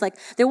 guys.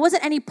 There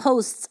wasn't any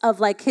posts of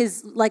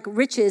his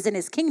riches in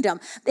his kingdom.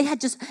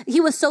 He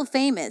was so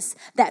famous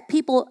that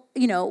people,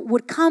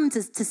 would come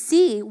to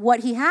see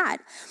what he had.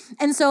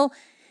 And so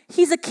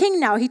he's a king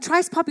now. He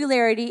tries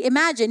popularity.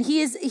 Imagine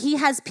he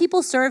has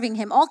people serving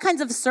him, all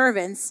kinds of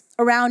servants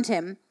around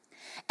him.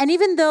 And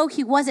even though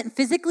he wasn't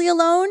physically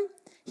alone,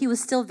 he was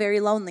still very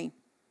lonely.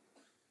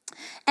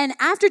 And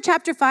after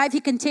chapter 5,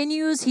 he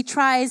continues. He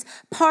tries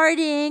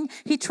partying.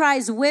 He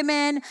tries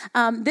women.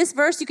 This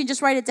verse, you can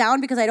just write it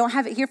down because I don't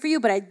have it here for you,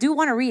 but I do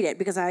want to read it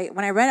because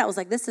when I read it, I was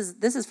like, this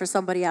is for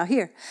somebody out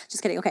here.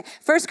 Just kidding. Okay.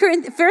 First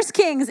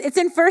Kings. It's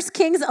in 1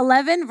 Kings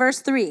 11,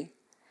 verse 3.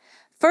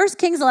 1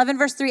 Kings 11,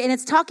 verse 3, and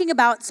it's talking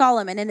about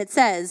Solomon, and it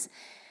says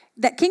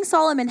that King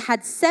Solomon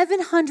had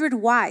 700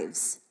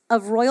 wives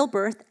of royal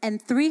birth and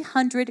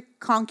 300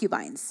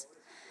 concubines.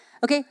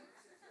 Okay.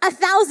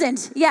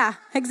 1,000. Yeah,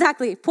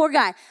 exactly. Poor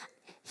guy.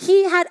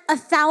 He had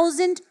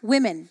 1,000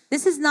 women.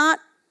 This is not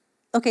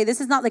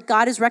like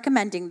God is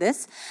recommending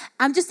this.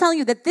 I'm just telling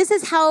you that this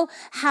is how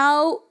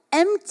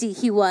empty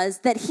he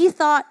was, that he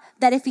thought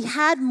that if he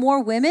had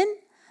more women,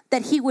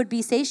 that he would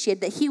be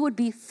satiated, that he would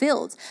be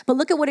filled. But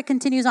look at what it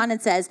continues on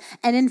and says,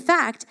 "And in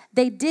fact,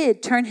 they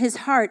did turn his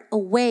heart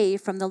away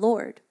from the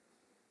Lord."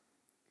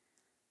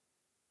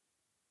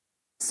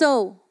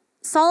 So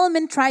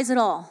Solomon tries it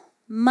all.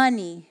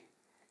 Money,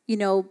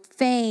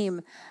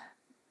 fame,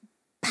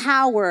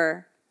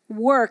 power,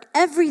 work,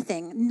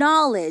 everything,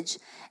 knowledge.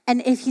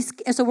 And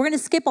so we're going to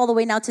skip all the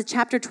way now to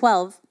chapter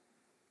 12,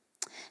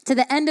 to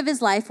the end of his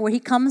life, where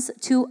he comes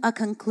to a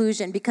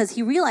conclusion because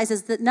he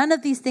realizes that none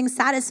of these things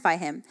satisfy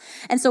him.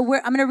 And so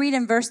I'm going to read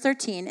in verse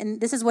 13,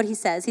 and this is what he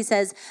says. He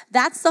says,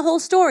 "That's the whole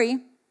story.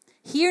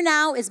 Here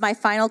now is my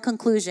final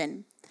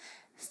conclusion.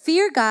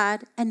 Fear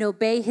God and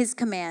obey his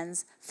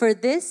commands, for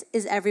this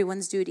is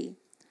everyone's duty.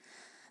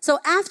 So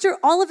after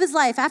all of his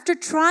life, after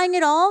trying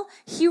it all,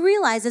 he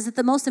realizes that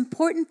the most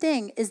important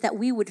thing is that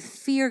we would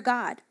fear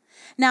God.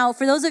 Now,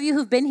 for those of you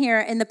who've been here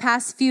in the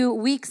past few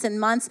weeks and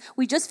months,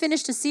 we just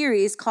finished a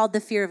series called The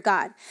Fear of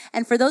God.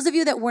 And for those of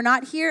you that were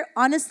not here,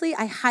 honestly,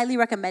 I highly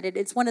recommend it.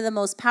 It's one of the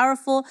most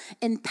powerful,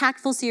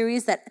 impactful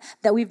series that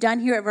we've done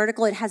here at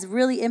Vertical. It has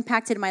really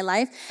impacted my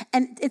life.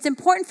 And it's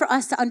important for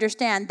us to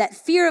understand that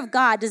fear of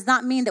God does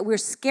not mean that we're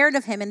scared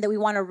of him and that we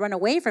want to run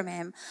away from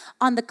him.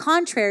 On the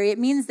contrary, it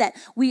means that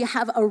we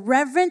have a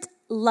reverent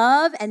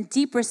love and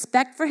deep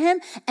respect for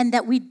him and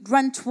that we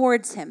run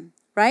towards him.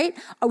 Right?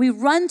 Or we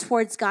run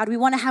towards God. We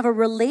want to have a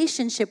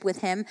relationship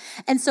with him.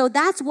 And so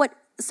that's what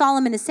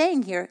Solomon is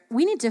saying here.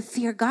 We need to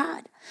fear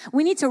God.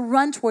 We need to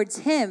run towards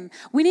him.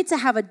 We need to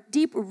have a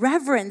deep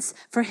reverence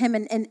for him.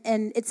 And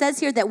it says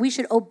here that we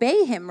should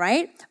obey him,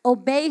 right?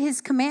 Obey his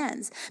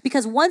commands.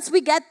 Because once we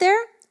get there,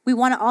 we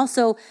want to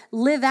also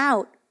live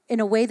out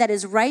in a way that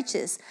is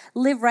righteous.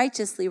 Live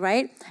righteously,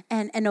 right?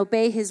 And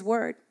obey his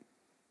word.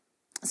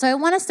 So I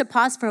want us to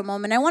pause for a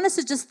moment. I want us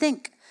to just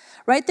think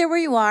right there where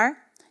you are.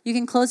 You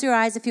can close your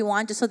eyes if you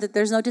want, just so that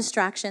there's no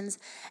distractions.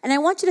 And I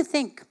want you to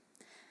think.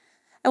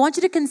 I want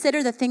you to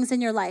consider the things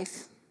in your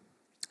life.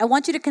 I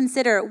want you to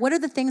consider what are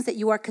the things that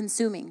you are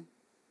consuming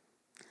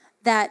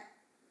that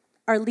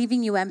are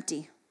leaving you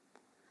empty,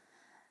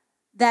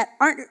 that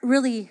aren't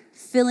really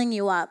filling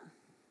you up,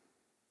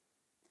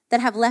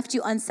 that have left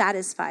you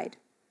unsatisfied.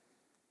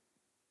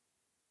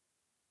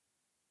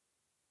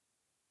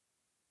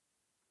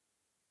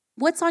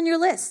 What's on your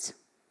list?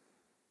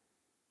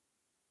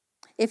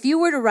 If you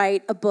were to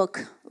write a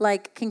book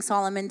like King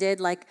Solomon did,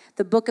 like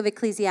the book of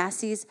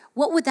Ecclesiastes,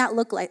 what would that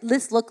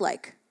list look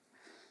like?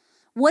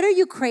 What are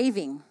you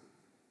craving?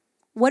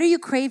 What are you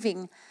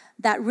craving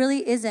that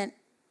really isn't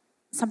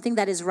something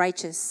that is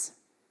righteous?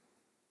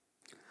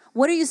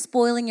 What are you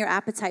spoiling your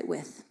appetite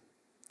with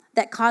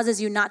that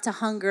causes you not to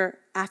hunger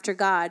after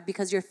God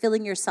because you're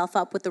filling yourself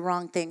up with the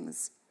wrong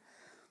things?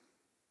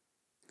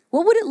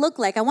 What would it look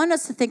like? I want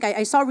us to think,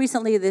 I saw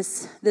recently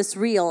this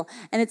reel,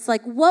 and it's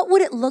like, what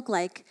would it look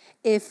like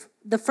if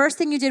the first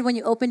thing you did when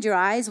you opened your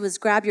eyes was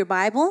grab your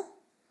Bible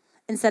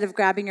instead of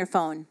grabbing your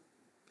phone?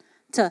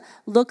 To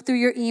look through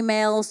your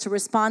emails, to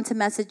respond to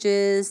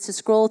messages, to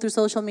scroll through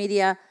social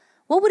media.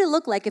 What would it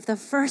look like if the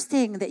first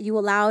thing that you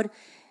allowed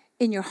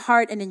in your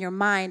heart and in your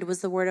mind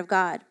was the Word of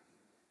God?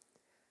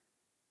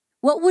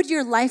 What would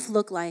your life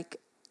look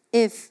like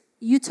if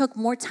you took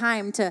more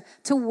time to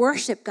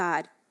worship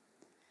God,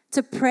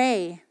 to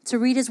pray, to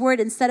read his word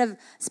instead of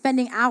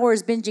spending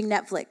hours binging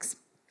Netflix?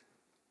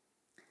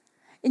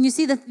 And you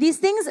see that these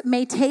things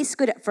may taste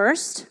good at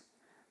first,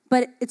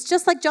 but it's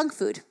just like junk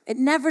food. It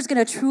never is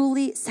going to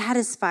truly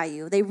satisfy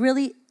you. They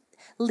really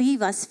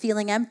leave us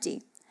feeling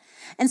empty.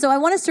 And so I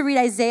want us to read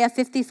Isaiah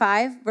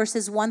 55,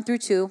 verses 1 through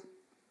 2.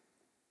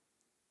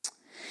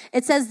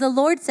 It says, "The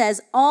Lord says,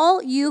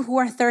 all you who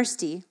are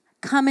thirsty,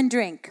 come and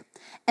drink.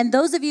 And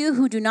those of you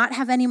who do not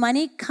have any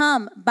money,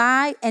 come,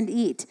 buy and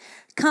eat.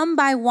 Come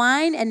buy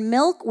wine and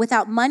milk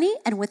without money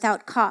and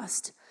without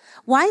cost.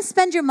 Why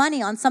spend your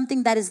money on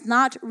something that is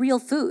not real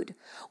food?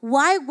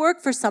 Why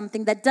work for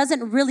something that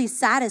doesn't really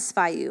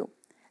satisfy you?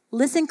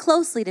 Listen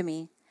closely to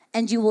me,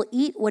 and you will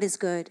eat what is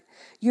good.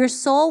 Your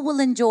soul will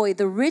enjoy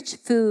the rich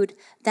food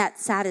that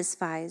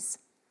satisfies."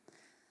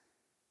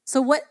 So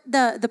what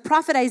the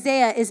prophet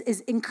Isaiah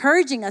is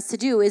encouraging us to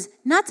do is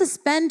not to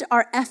spend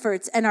our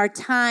efforts and our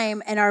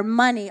time and our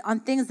money on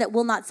things that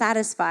will not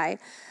satisfy,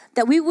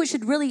 that we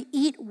should really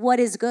eat what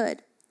is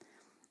good.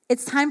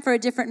 It's time for a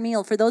different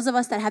meal. For those of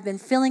us that have been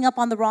filling up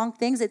on the wrong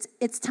things,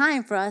 it's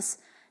time for us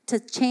to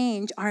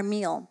change our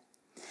meal.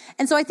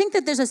 And so I think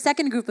that there's a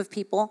second group of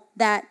people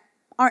that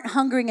aren't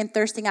hungering and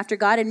thirsting after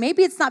God. And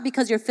maybe it's not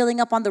because you're filling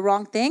up on the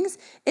wrong things.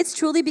 It's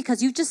truly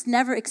because you've just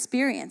never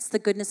experienced the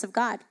goodness of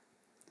God.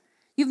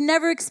 You've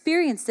never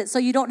experienced it, so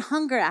you don't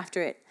hunger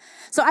after it.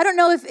 So I don't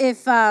know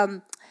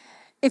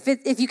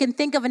if you can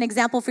think of an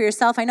example for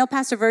yourself. I know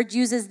Pastor Verge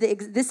uses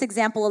this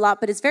example a lot,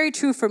 but it's very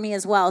true for me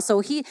as well. So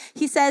he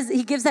gives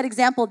that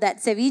example that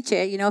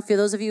ceviche, you know, for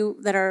those of you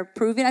that are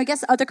Peruvian, I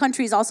guess other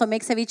countries also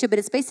make ceviche, but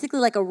it's basically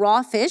like a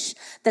raw fish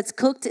that's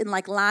cooked in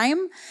like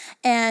lime.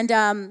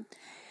 And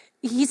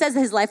he says that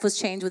his life was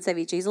changed with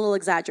ceviche. He's a little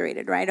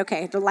exaggerated, right?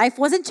 Okay, the life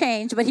wasn't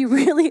changed, but we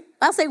really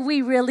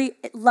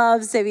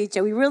love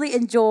ceviche. We really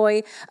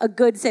enjoy a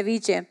good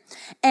ceviche.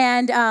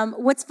 And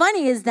what's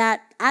funny is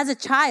that as a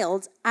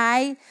child,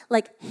 I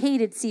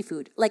hated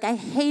seafood. I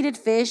hated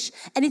fish,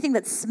 anything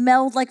that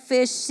smelled like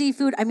fish,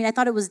 seafood. I mean, I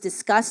thought it was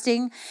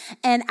disgusting.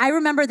 And I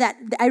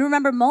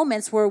remember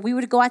moments where we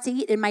would go out to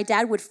eat and my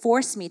dad would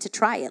force me to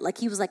try it.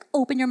 He was like,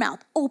 open your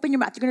mouth, you're going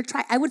to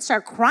try it. I would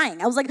start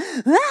crying. I was like,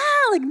 no,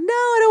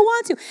 I don't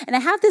want to. And I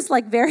have this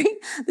what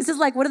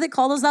do they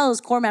call those now? Those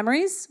core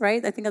memories,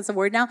 right? I think that's the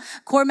word now.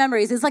 Core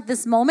memories. It's like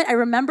this moment. I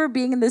remember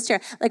being in this chair.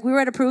 We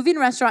were at a Peruvian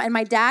restaurant and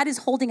my dad is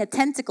holding a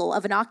tentacle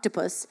of an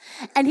octopus.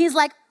 And he's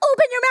like,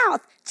 open your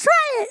mouth,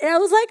 try it. And I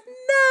was like,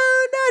 no,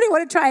 I didn't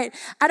want to try it.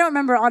 I don't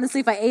remember, honestly,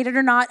 if I ate it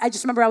or not. I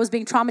just remember I was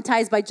being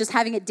traumatized by just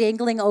having it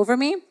dangling over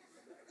me.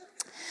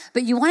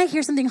 But you want to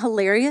hear something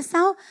hilarious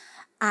now?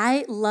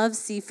 I love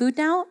seafood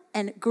now,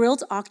 and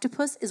grilled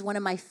octopus is one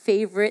of my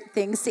favorite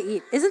things to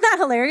eat. Isn't that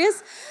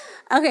hilarious?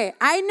 Okay,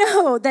 I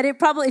know that it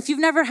probably, if you've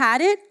never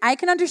had it, I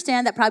can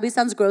understand that probably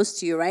sounds gross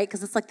to you, right?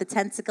 Because it's like the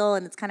tentacle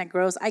and it's kind of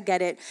gross. I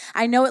get it.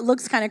 I know it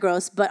looks kind of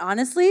gross, but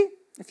honestly,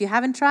 if you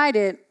haven't tried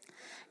it,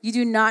 you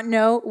do not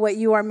know what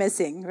you are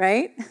missing,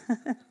 right?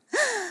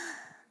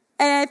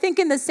 And I think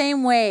in the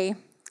same way,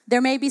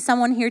 there may be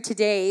someone here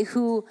today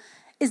who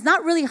is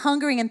not really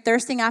hungering and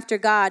thirsting after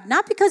God,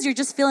 not because you're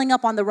just filling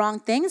up on the wrong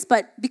things,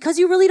 but because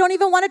you really don't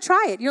even want to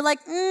try it. You're like,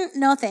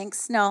 no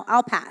thanks. No,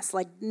 I'll pass.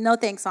 Like, no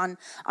thanks on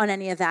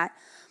any of that.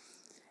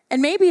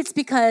 And maybe it's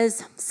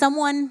because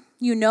someone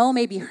you know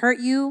maybe hurt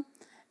you.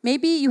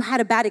 Maybe you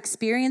had a bad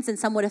experience and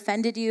someone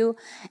offended you,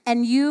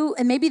 and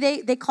maybe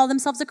they call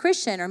themselves a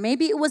Christian, or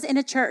maybe it was in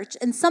a church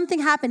and something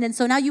happened, and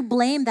so now you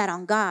blame that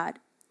on God.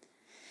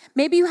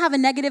 Maybe you have a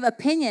negative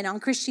opinion on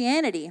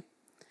Christianity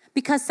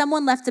because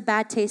someone left a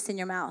bad taste in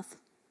your mouth.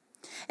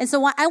 And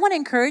so I want to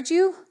encourage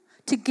you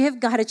to give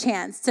God a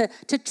chance,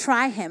 to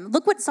try him.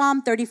 Look what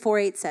Psalm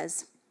 34:8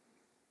 says.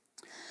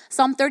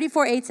 Psalm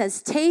 34:8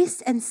 says,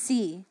 taste and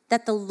see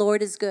that the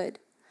Lord is good.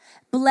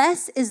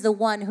 Blessed is the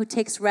one who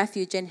takes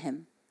refuge in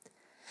him.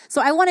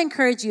 So I want to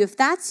encourage you, if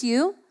that's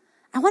you,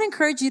 I want to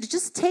encourage you to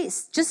just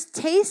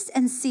taste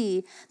and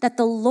see that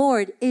the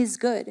Lord is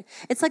good.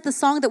 It's like the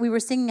song that we were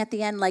singing at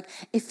the end, like,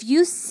 if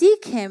you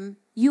seek him,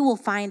 you will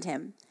find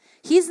him.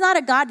 He's not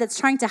a God that's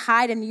trying to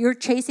hide and you're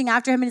chasing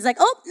after him and he's like,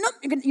 oh, no,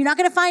 you're not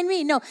going to find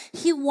me. No,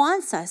 he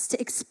wants us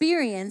to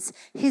experience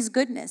his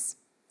goodness.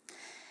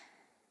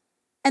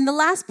 And the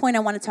last point I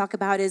want to talk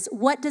about is,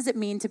 what does it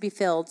mean to be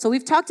filled? So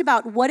we've talked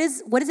about what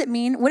does it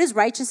mean? What does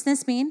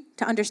righteousness mean?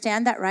 To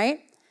understand that,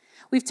 right?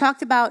 We've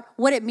talked about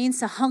what it means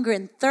to hunger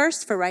and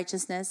thirst for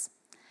righteousness.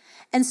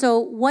 And so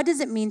what does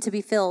it mean to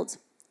be filled?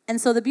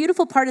 And so the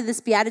beautiful part of this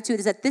beatitude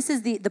is that this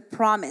is the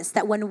promise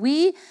that when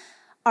we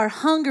are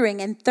hungering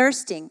and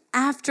thirsting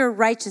after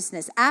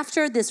righteousness,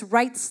 after this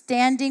right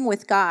standing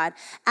with God,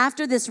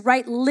 after this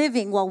right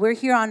living while we're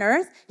here on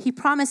earth, he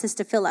promises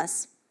to fill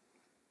us.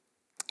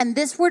 And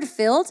this word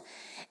filled,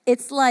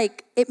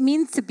 it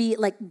means to be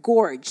like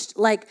gorged,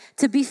 like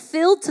to be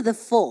filled to the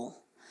full.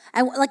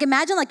 And like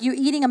imagine like you're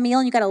eating a meal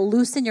and you got to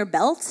loosen your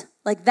belt,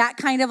 like that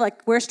kind of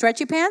like wear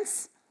stretchy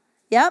pants.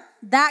 Yep,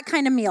 that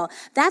kind of meal.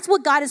 That's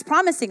what God is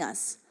promising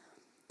us.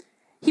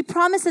 He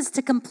promises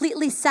to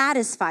completely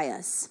satisfy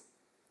us.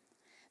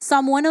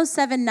 Psalm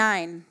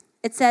 107:9,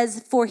 it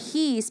says,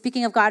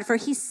 speaking of God, for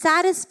he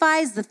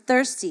satisfies the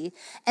thirsty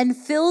and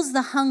fills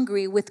the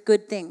hungry with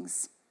good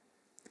things.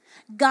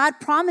 God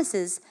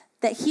promises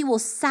that he will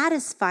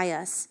satisfy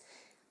us.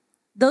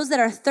 Those that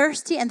are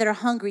thirsty and that are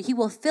hungry, he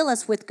will fill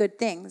us with good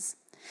things.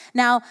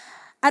 Now,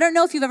 I don't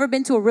know if you've ever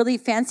been to a really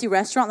fancy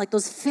restaurant, like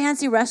those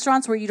fancy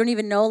restaurants where you don't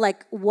even know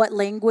like what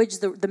language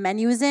the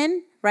menu is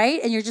in,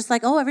 right? And you're just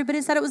like, oh,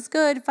 everybody said it was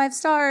good, 5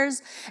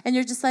 stars. And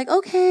you're just like,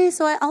 okay,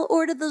 so I'll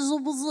order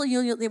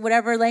the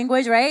whatever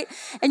language, right?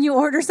 And you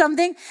order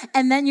something,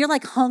 and then you're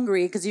like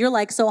hungry because you're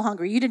like so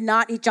hungry. You did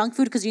not eat junk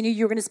food because you knew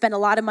you were going to spend a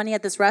lot of money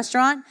at this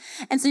restaurant.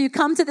 And so you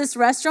come to this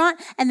restaurant,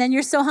 and then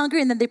you're so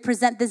hungry, and then they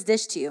present this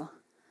dish to you.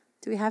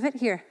 Do we have it?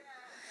 Here.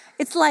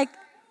 It's like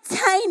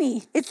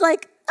tiny. It's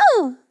like,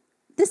 oh,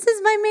 this is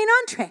my main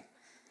entree.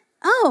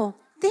 Oh,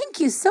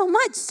 thank you so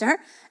much, sir.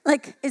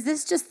 Like, is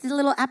this just a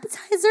little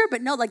appetizer?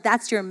 But no, like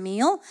that's your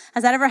meal.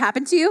 Has that ever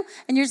happened to you?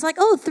 And you're just like,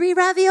 oh, 3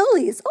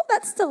 raviolis. Oh,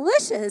 that's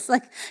delicious.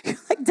 Like you're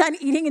like done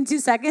eating in 2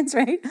 seconds,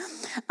 right?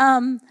 I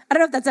don't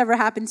know if that's ever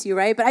happened to you,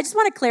 right? But I just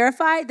want to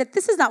clarify that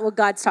this is not what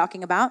God's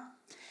talking about.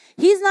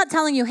 He's not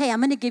telling you, hey, I'm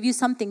going to give you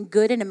something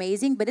good and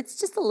amazing, but it's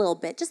just a little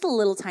bit, just a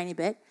little tiny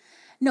bit.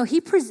 No,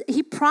 he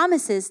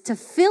promises to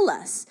fill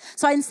us.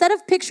 So instead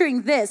of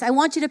picturing this, I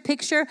want you to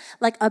picture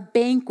like a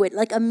banquet,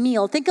 like a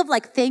meal. Think of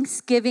like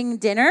Thanksgiving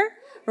dinner,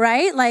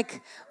 right?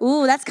 Like,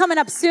 ooh, that's coming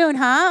up soon,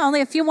 huh?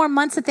 Only a few more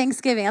months of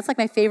Thanksgiving. That's like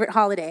my favorite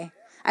holiday.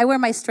 I wear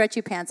my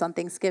stretchy pants on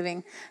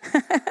Thanksgiving.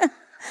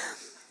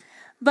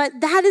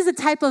 But that is a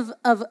type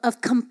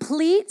of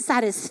complete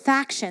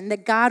satisfaction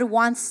that God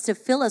wants to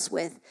fill us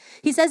with.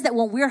 He says that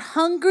when we're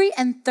hungry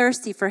and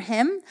thirsty for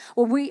him,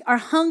 when we are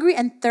hungry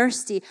and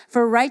thirsty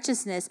for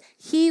righteousness,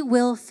 he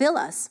will fill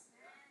us.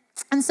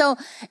 And so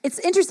it's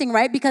interesting,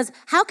 right? Because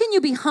how can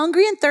you be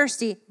hungry and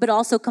thirsty, but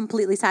also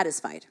completely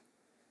satisfied?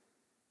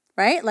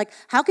 Right? Like,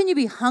 how can you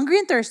be hungry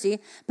and thirsty,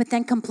 but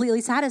then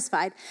completely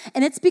satisfied?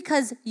 And it's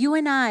because you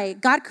and I,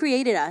 God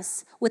created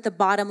us with a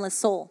bottomless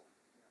soul.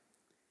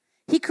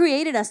 He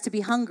created us to be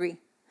hungry.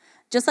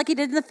 Just like he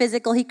did in the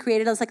physical, he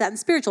created us like that in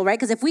spiritual, right?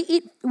 Because if we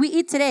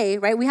eat today,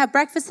 right? We have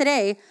breakfast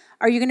today.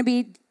 Are you going to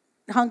be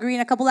hungry in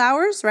a couple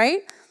hours,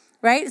 right?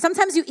 Right?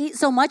 Sometimes you eat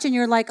so much and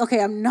you're like, okay,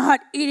 I'm not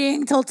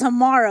eating till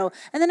tomorrow.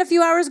 And then a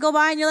few hours go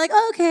by and you're like,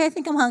 oh, okay, I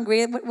think I'm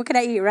hungry. What could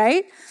I eat,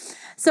 right?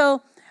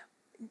 So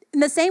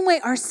in the same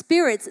way, our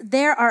spirits,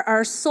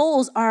 our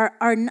souls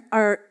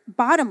are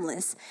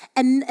bottomless.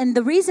 And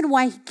the reason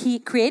why he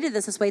created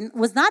this way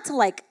was not to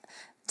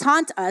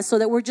taunt us so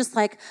that we're just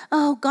like,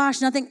 oh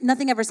gosh,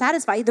 nothing ever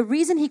satisfies. The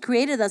reason he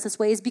created us this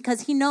way is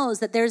because he knows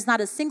that there's not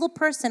a single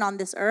person on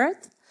this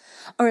earth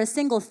or a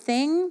single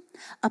thing,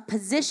 a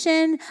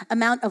position,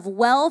 amount of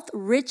wealth,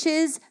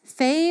 riches,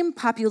 fame,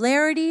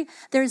 popularity.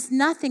 There's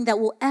nothing that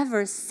will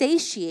ever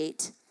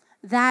satiate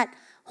that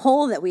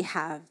hole that we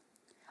have.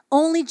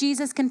 Only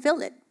Jesus can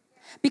fill it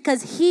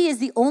because he is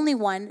the only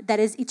one that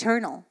is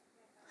eternal.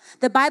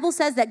 The Bible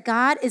says that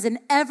God is an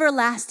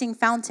everlasting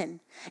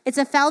fountain. It's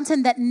a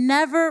fountain that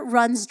never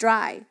runs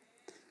dry.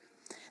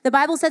 The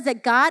Bible says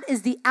that God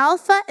is the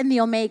Alpha and the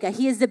Omega.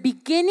 He is the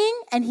beginning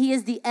and he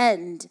is the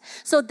end.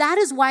 So that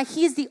is why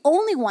he is the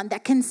only one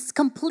that can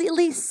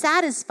completely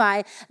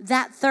satisfy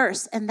that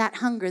thirst and that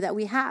hunger that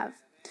we have.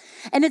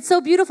 And it's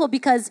so beautiful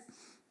because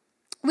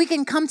we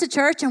can come to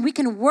church and we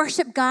can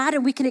worship God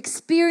and we can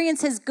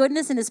experience his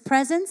goodness and his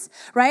presence,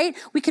 right?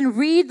 We can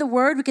read the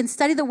word, we can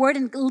study the word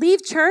and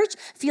leave church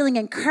feeling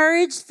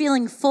encouraged,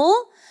 feeling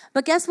full.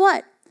 But guess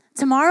what?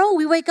 Tomorrow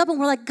we wake up and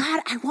we're like,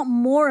 God, I want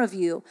more of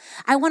you.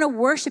 I want to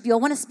worship you. I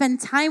want to spend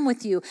time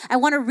with you. I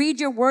want to read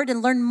your word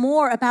and learn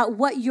more about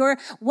what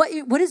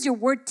does your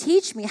word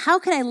teach me? How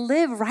can I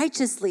live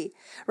righteously,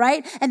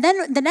 right? And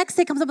then the next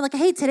day comes up like,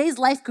 hey, today's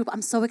life group.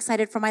 I'm so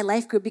excited for my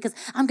life group because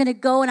I'm going to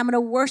go and I'm going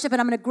to worship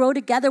and I'm going to grow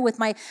together with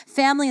my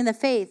family in the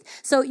faith.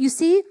 So you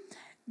see,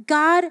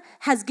 God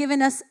has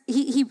given us,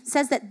 he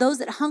says that those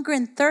that hunger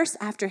and thirst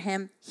after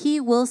him, he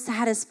will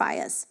satisfy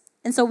us.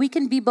 And so we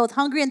can be both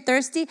hungry and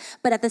thirsty,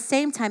 but at the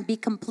same time be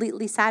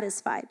completely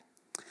satisfied.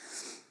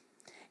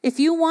 If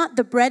you want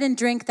the bread and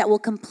drink that will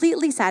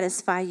completely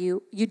satisfy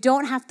you, you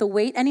don't have to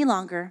wait any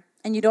longer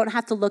and you don't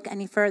have to look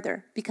any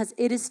further because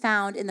it is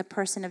found in the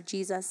person of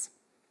Jesus.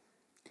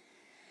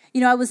 You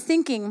know, I was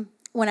thinking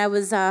when I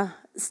was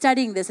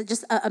studying this,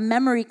 just a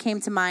memory came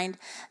to mind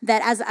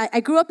that as I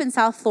grew up in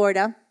South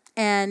Florida.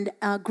 And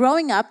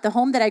growing up, the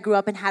home that I grew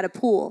up in had a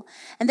pool.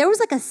 And there was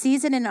like a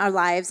season in our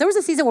lives. There was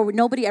a season where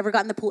nobody ever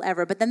got in the pool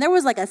ever. But then there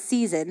was like a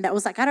season that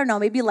was like, I don't know,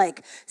 maybe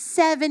like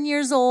 7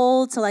 years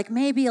old to like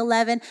maybe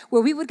 11,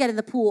 where we would get in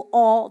the pool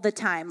all the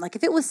time. Like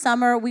if it was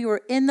summer, we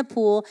were in the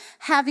pool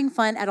having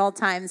fun at all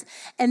times.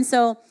 And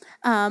so,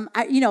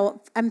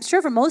 I'm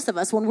sure for most of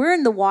us, when we're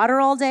in the water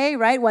all day,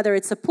 right, whether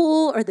it's the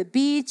pool or the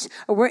beach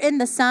or we're in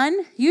the sun,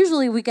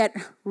 usually we get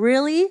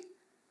really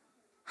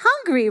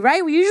hungry,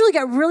 right? We usually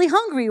get really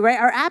hungry, right?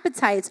 Our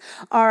appetites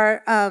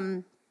are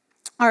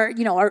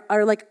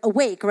like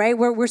awake, right?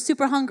 We're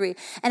super hungry.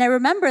 And I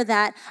remember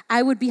that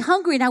I would be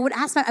hungry and I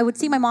would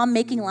see my mom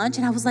making lunch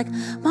and I was like,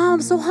 Mom,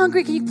 I'm so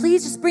hungry. Can you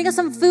please just bring us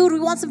some food?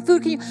 We want some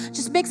food. Can you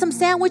just make some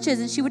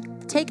sandwiches? And she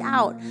would take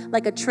out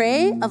like a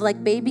tray of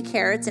like baby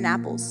carrots and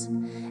apples.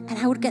 And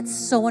I would get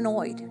so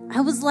annoyed.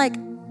 I was like,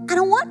 I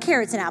don't want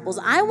carrots and apples.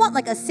 I want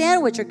like a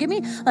sandwich or give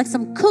me like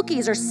some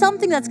cookies or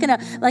something that's going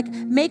to like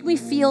make me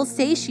feel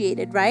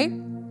satiated, right?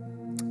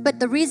 But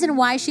the reason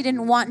why she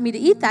didn't want me to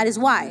eat that is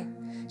why?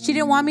 She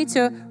didn't want me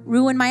to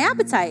ruin my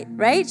appetite,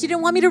 right? She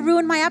didn't want me to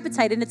ruin my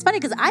appetite. And it's funny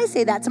because I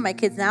say that to my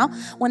kids now.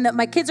 When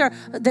my kids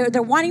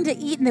they're wanting to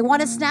eat and they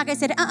want a snack, I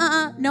said,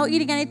 no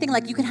eating anything.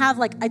 Like you can have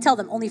I tell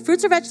them only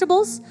fruits or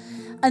vegetables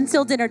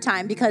until dinner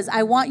time because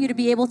I want you to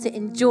be able to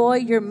enjoy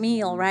your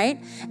meal, right?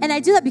 And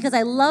I do that because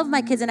I love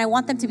my kids and I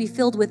want them to be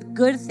filled with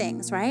good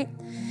things, right?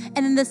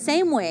 And in the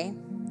same way,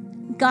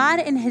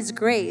 God in his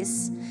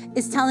grace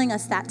is telling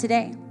us that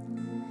today.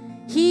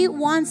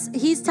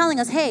 He's telling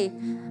us, hey,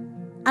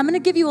 I'm going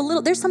to give you a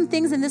little, there's some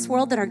things in this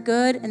world that are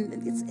good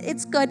and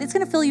it's good. It's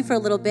going to fill you for a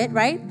little bit,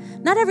 right?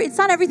 It's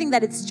not everything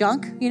that it's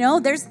junk, you know?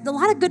 There's a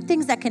lot of good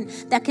things that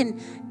can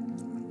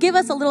give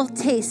us a little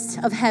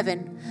taste of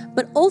heaven.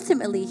 But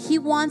ultimately, he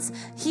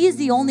is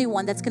the only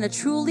one that's going to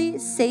truly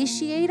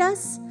satiate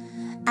us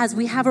as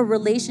we have a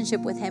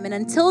relationship with him. And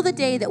until the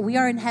day that we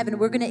are in heaven,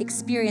 we're going to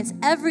experience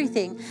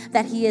everything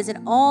that he is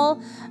and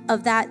all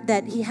of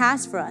that he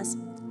has for us.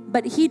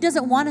 But he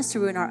doesn't want us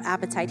to ruin our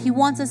appetite. He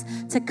wants us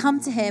to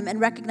come to him and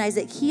recognize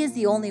that he is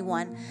the only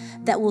one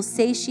that will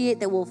satiate,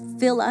 that will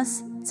fill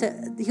us.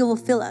 He will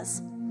fill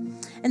us.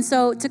 And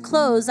so to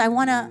close, I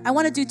want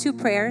to do two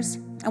prayers.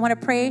 I want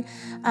to pray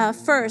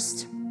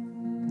first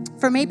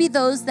for maybe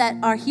those that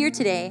are here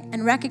today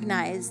and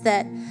recognize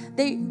that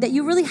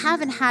you really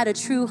haven't had a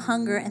true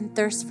hunger and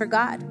thirst for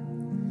God.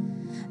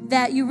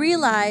 That you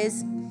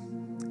realize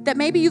that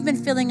maybe you've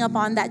been filling up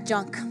on that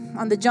junk,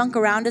 on the junk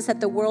around us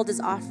that the world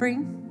is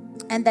offering,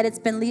 and that it's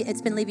been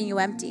leaving you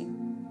empty.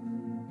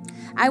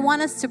 I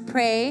want us to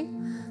pray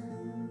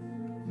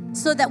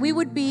so that we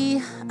would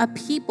be a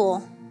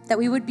people, that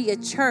we would be a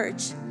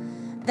church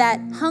that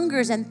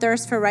hungers and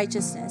thirsts for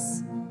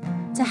righteousness,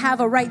 to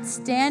have a right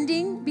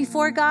standing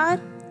before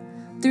God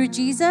through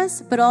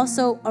Jesus, but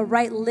also a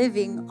right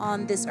living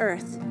on this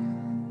earth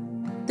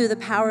through the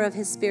power of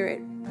his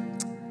Spirit.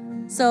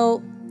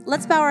 So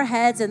let's bow our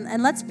heads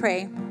and let's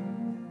pray.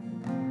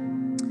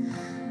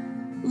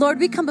 Lord,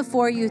 we come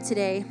before you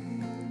today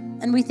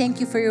and we thank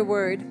you for your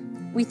word.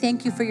 We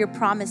thank you for your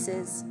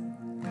promises.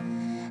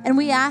 And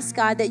we ask,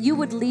 God, that you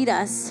would lead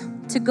us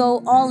to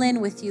go all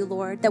in with you,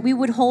 Lord, that we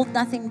would hold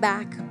nothing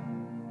back.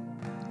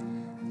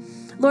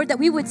 Lord, that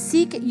we would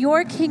seek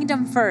your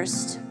kingdom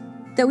first,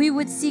 that we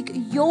would seek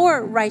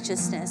your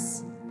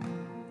righteousness,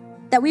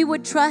 that we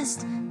would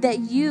trust that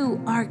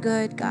you are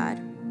good, God.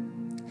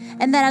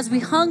 And that as we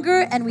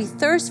hunger and we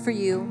thirst for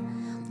you,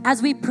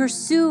 as we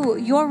pursue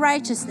your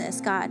righteousness,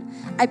 God,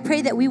 I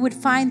pray that we would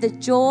find the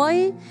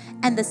joy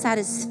and the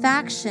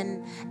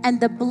satisfaction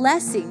and the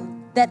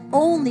blessing that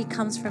only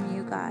comes from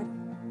you, God.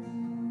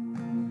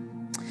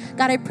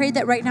 God, I pray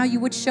that right now you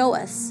would show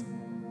us,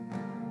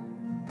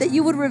 that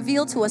you would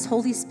reveal to us,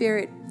 Holy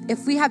Spirit,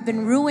 if we have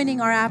been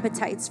ruining our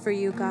appetites for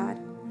you, God.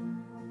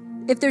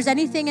 If there's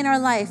anything in our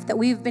life that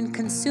we've been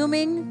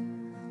consuming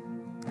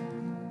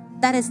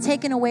that has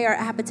taken away our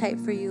appetite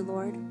for you,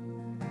 Lord.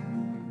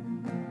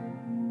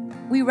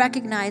 We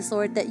recognize,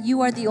 Lord, that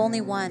you are the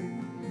only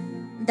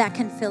one that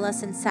can fill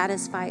us and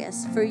satisfy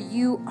us, for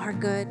you are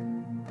good.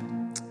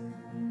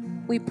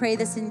 We pray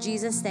this in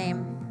Jesus'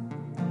 name.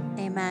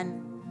 Amen.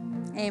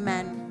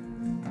 Amen.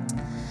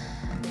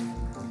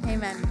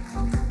 Amen.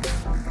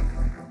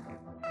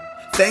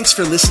 Thanks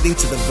for listening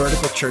to the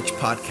Vertical Church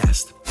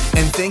podcast.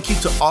 And thank you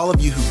to all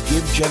of you who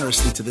give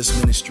generously to this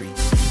ministry.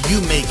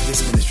 You make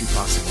this ministry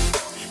possible.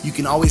 You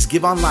can always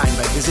give online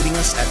by visiting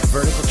us at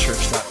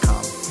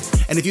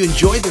verticalchurch.com. And if you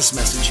enjoyed this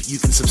message, you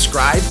can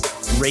subscribe,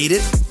 rate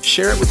it,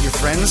 share it with your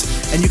friends,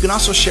 and you can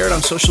also share it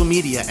on social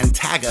media and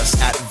tag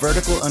us at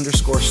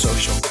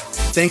vertical_social.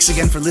 Thanks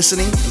again for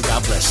listening, and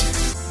God bless you.